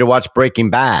just starting to watch Breaking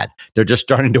Bad. They're just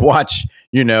starting to watch,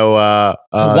 some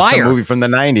movie from the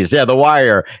 90s. Yeah, The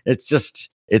Wire. It's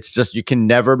just you can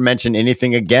never mention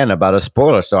anything again about a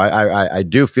spoiler. So I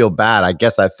do feel bad. I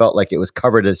guess I felt like it was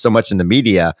covered so much in the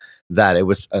media that it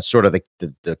was sort of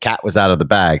the cat was out of the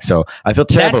bag. So I feel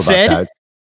terrible about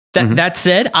that. That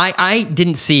said, I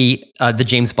didn't see the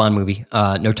James Bond movie,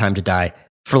 No Time to Die,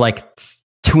 for like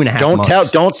 2.5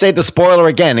 months. Don't say the spoiler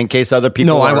again in case other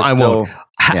people. No, I won't.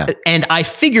 Yeah. And I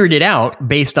figured it out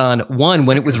based on one,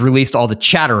 when it was released, all the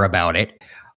chatter about it.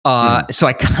 So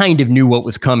I kind of knew what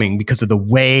was coming because of the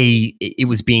way it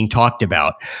was being talked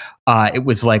about. It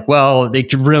was like, well, they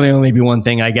could really only be one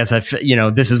thing. I guess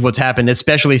this is what's happened,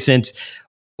 especially since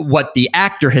what the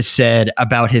actor has said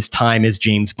about his time as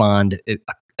James Bond.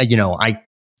 I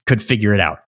could figure it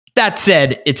out. That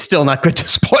said, it's still not good to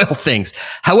spoil things.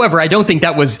 However, I don't think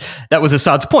that was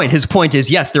Assad's point. His point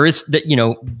is, yes, there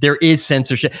is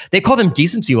censorship. They call them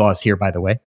decency laws here, by the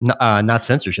way, not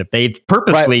censorship. They've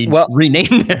purposely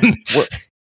renamed them.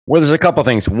 Well, there's a couple of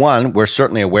things. One, we're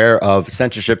certainly aware of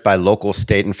censorship by local,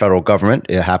 state, and federal government.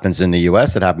 It happens in the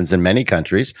U.S. It happens in many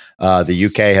countries. The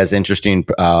U.K. has interesting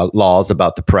laws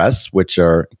about the press, which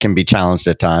can be challenged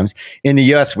at times. In the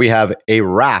U.S., we have a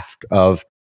raft of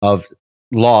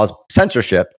laws,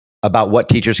 censorship about what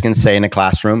teachers can say in a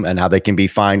classroom and how they can be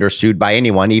fined or sued by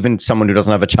anyone, even someone who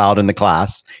doesn't have a child in the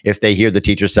class, if they hear the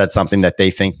teacher said something that they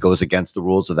think goes against the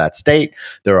rules of that state.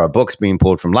 There are books being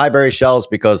pulled from library shelves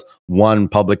because one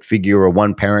public figure or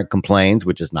one parent complains,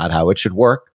 which is not how it should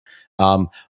work.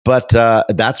 But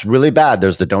that's really bad.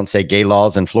 There's the Don't Say Gay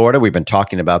laws in Florida. We've been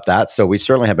talking about that. So we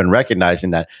certainly have been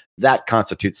recognizing that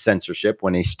constitutes censorship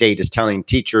when a state is telling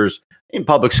teachers in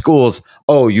public schools,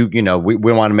 oh, we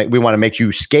want to make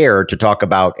you scared to talk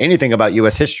about anything about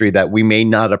U.S. history that we may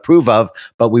not approve of,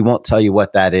 but we won't tell you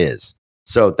what that is.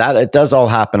 So that it does all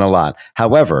happen a lot.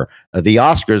 However, the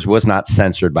Oscars was not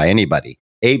censored by anybody.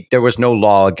 There was no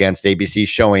law against ABC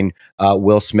showing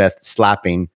Will Smith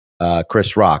slapping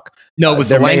Chris Rock. No, it was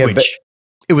the language.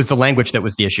 It was the language that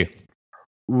was the issue.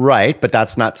 Right, but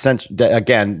that's not censored.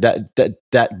 Again,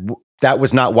 that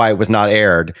was not why it was not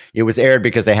aired. It was aired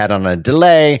because they had on a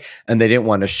delay and they didn't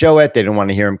want to show it. They didn't want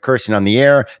to hear him cursing on the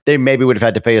air. They maybe would have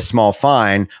had to pay a small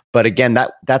fine. But again,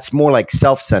 that's more like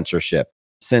self-censorship,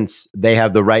 since they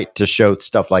have the right to show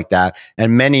stuff like that.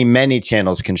 And many, many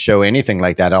channels can show anything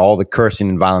like that, all the cursing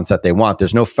and violence that they want.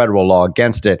 There's no federal law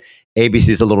against it. ABC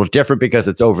is a little different because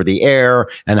it's over the air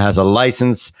and has a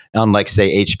license, unlike,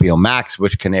 say, HBO Max,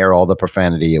 which can air all the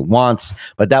profanity it wants.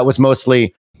 But that was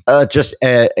mostly just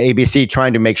ABC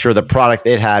trying to make sure the product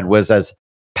it had was as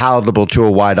palatable to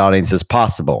a wide audience as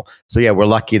possible. So yeah, we're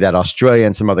lucky that Australia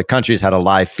and some other countries had a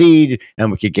live feed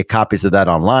and we could get copies of that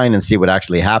online and see what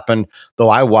actually happened. Though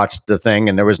I watched the thing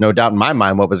and there was no doubt in my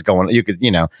mind what was going on. You could,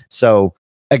 so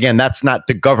again, that's not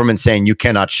the government saying you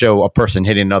cannot show a person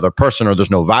hitting another person or there's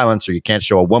no violence or you can't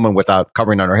show a woman without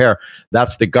covering on her hair.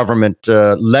 That's the government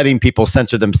letting people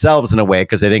censor themselves in a way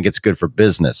because they think it's good for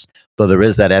business. Though there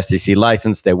is that FCC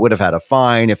license, they would have had a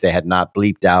fine if they had not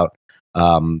bleeped out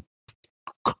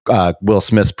Will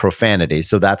Smith's profanity.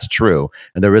 So that's true.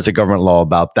 And there is a government law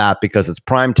about that because it's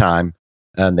prime time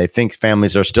and they think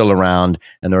families are still around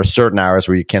and there are certain hours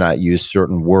where you cannot use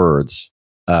certain words.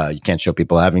 You can't show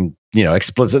people having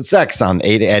explicit sex at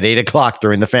 8 o'clock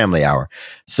during the family hour.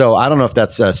 So I don't know if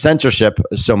that's censorship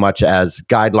so much as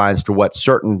guidelines to what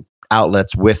certain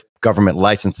outlets with government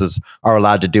licenses are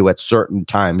allowed to do at certain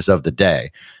times of the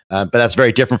day. But that's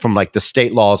very different from like the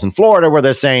state laws in Florida where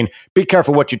they're saying, be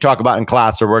careful what you talk about in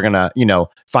class or we're going to,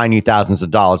 fine you thousands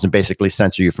of dollars and basically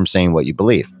censor you from saying what you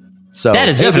believe. So that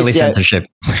is definitely censorship.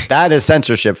 That is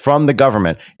censorship from the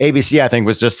government. ABC, I think,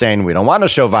 was just saying, we don't want to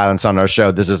show violence on our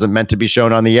show. This isn't meant to be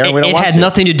shown on the air. We don't want it had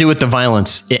nothing to do with the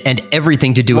violence and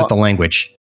everything to do with the language.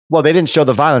 Well, they didn't show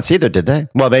the violence either, did they?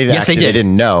 Well, they did. They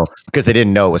didn't know because they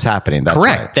didn't know it was happening. That's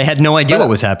correct. Right. They had no idea what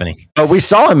was happening. But we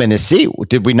saw him in his seat.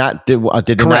 Did we not? Did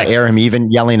they not air him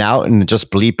even yelling out and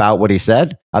just bleep out what he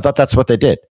said? I thought that's what they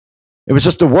did. It was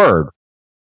just the word.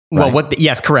 Right? Well,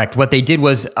 yes, correct. What they did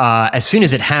was as soon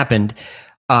as it happened,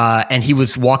 and he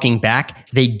was walking back,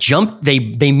 they jumped. They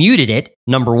muted it,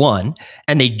 number one,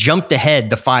 and they jumped ahead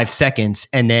the 5 seconds,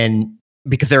 and then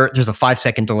because there's a 5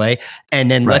 second delay, and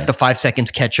then let the 5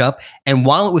 seconds catch up. And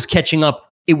while it was catching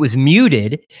up, it was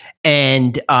muted,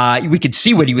 and we could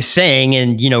see what he was saying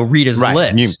and read his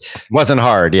lips. Wasn't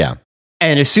hard, yeah.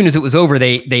 And as soon as it was over,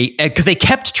 because they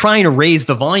kept trying to raise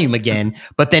the volume again,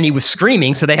 but then he was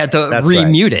screaming, so they had to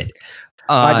remute it.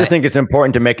 I just think it's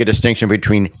important to make a distinction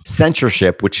between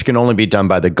censorship, which can only be done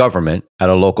by the government at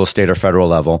a local, state, or federal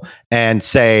level, and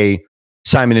say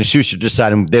Simon & Schuster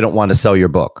deciding they don't want to sell your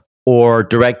book, or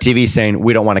DirecTV saying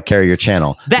we don't want to carry your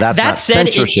channel. That's not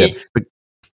censorship.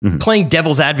 Playing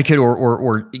devil's advocate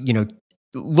or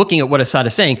looking at what Assad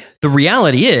is saying, the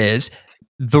reality is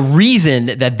the reason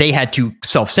that they had to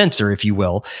self-censor, if you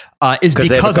will, is because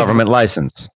they have a government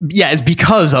license. Yeah, is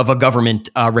because of a government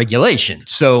regulation.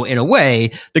 So in a way,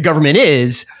 the government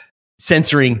is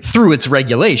censoring through its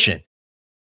regulation.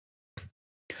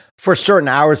 For certain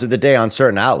hours of the day on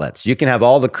certain outlets, you can have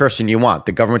all the cursing you want.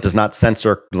 The government does not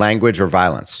censor language or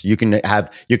violence. You can have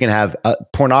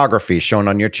pornography shown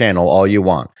on your channel all you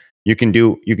want. You can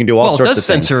do all sorts of things. Well, it does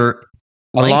censor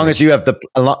language. As long as you have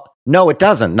no, it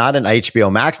doesn't. Not in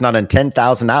HBO Max. Not in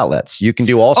 10,000 outlets. You can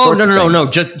do all sorts. No.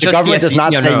 Just the government does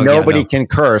not say nobody can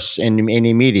curse in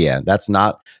any media. That's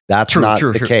not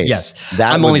the case. Yes,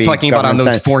 I'm only talking about on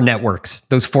those four networks.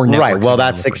 Those four networks. Right. Well,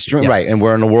 that's extreme. Yeah. Right. And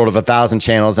we're in a world of 1,000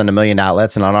 channels and 1 million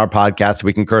outlets. And on our podcast,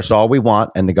 we can curse all we want,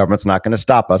 and the government's not going to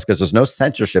stop us because there's no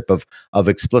censorship of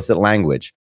explicit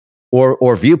language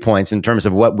or viewpoints in terms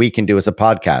of what we can do as a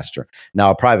podcaster. Now,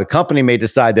 a private company may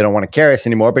decide they don't want to carry us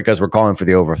anymore because we're calling for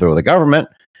the overthrow of the government.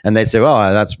 And they'd say,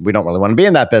 well, we don't really want to be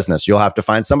in that business. You'll have to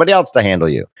find somebody else to handle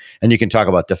you. And you can talk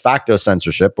about de facto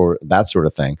censorship or that sort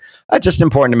of thing. It's just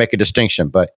important to make a distinction.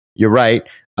 But you're right.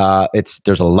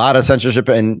 There's a lot of censorship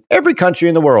in every country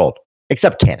in the world,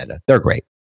 except Canada. They're great.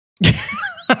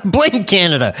 Blame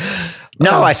Canada.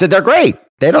 No, I said they're great.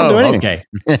 They don't do anything.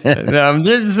 Okay. I'm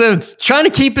just trying to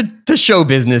keep it to show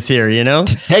business here,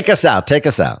 Take us out.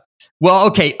 Well,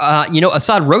 okay.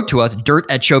 Assad wrote to us,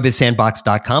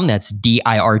 dirt@showbizsandbox.com. That's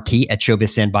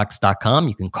DIRT@showbizsandbox.com.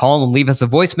 You can call and leave us a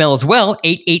voicemail as well,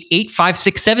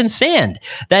 888-567-SAND.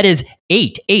 That is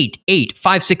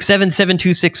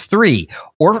 888-567-7263.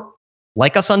 Or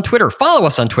like us on Twitter. Follow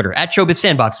us on Twitter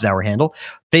 @ShowbizSandbox is our handle.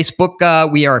 Facebook,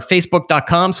 we are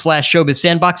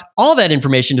facebook.com/ShowbizSandbox. All that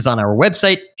information is on our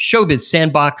website,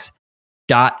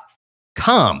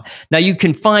 showbizsandbox.com. Now, you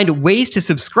can find ways to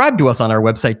subscribe to us on our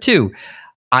website too.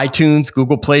 iTunes,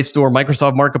 Google Play Store,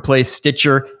 Microsoft Marketplace,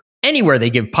 Stitcher, anywhere they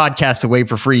give podcasts away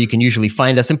for free, you can usually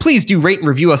find us. And please do rate and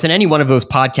review us in any one of those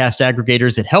podcast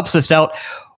aggregators. It helps us out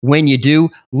when you do.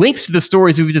 Links to the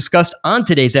stories we've discussed on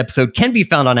today's episode can be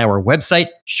found on our website,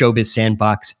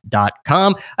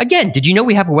 showbizsandbox.com. Again, did you know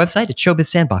we have a website at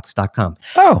showbizsandbox.com?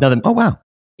 Oh, wow.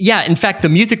 Yeah, in fact, the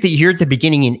music that you hear at the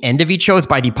beginning and end of each show is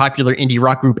by the popular indie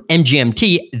rock group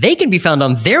MGMT. They can be found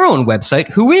on their own website,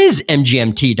 who is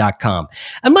mgmt.com.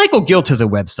 And Michael Gilt has a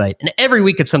website, and every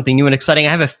week it's something new and exciting. I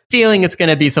have a feeling it's going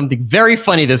to be something very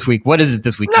funny this week. What is it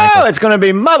this week, Michael? No, it's going to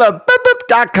be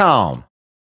mother.com.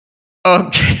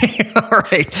 Okay, all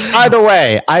right. By the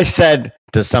way, I said,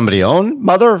 does somebody own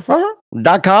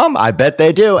mother.com? I bet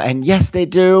they do. And yes, they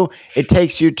do. It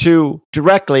takes you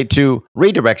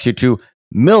redirects you to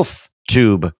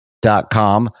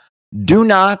milftube.com. Do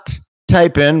not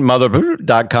type in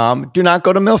mother.com. Do not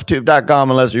go to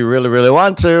milftube.com unless you really, really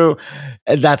want to.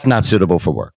 That's not suitable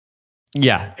for work.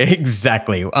 Yeah,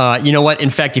 exactly. You know what? In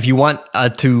fact, if you want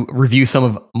to review some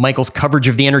of Michael's coverage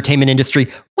of the entertainment industry,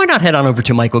 why not head on over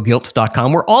to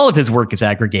michaelgiltz.com, where all of his work is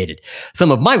aggregated. Some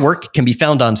of my work can be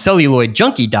found on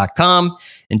celluloidjunkie.com.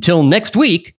 Until next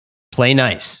week, play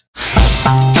nice.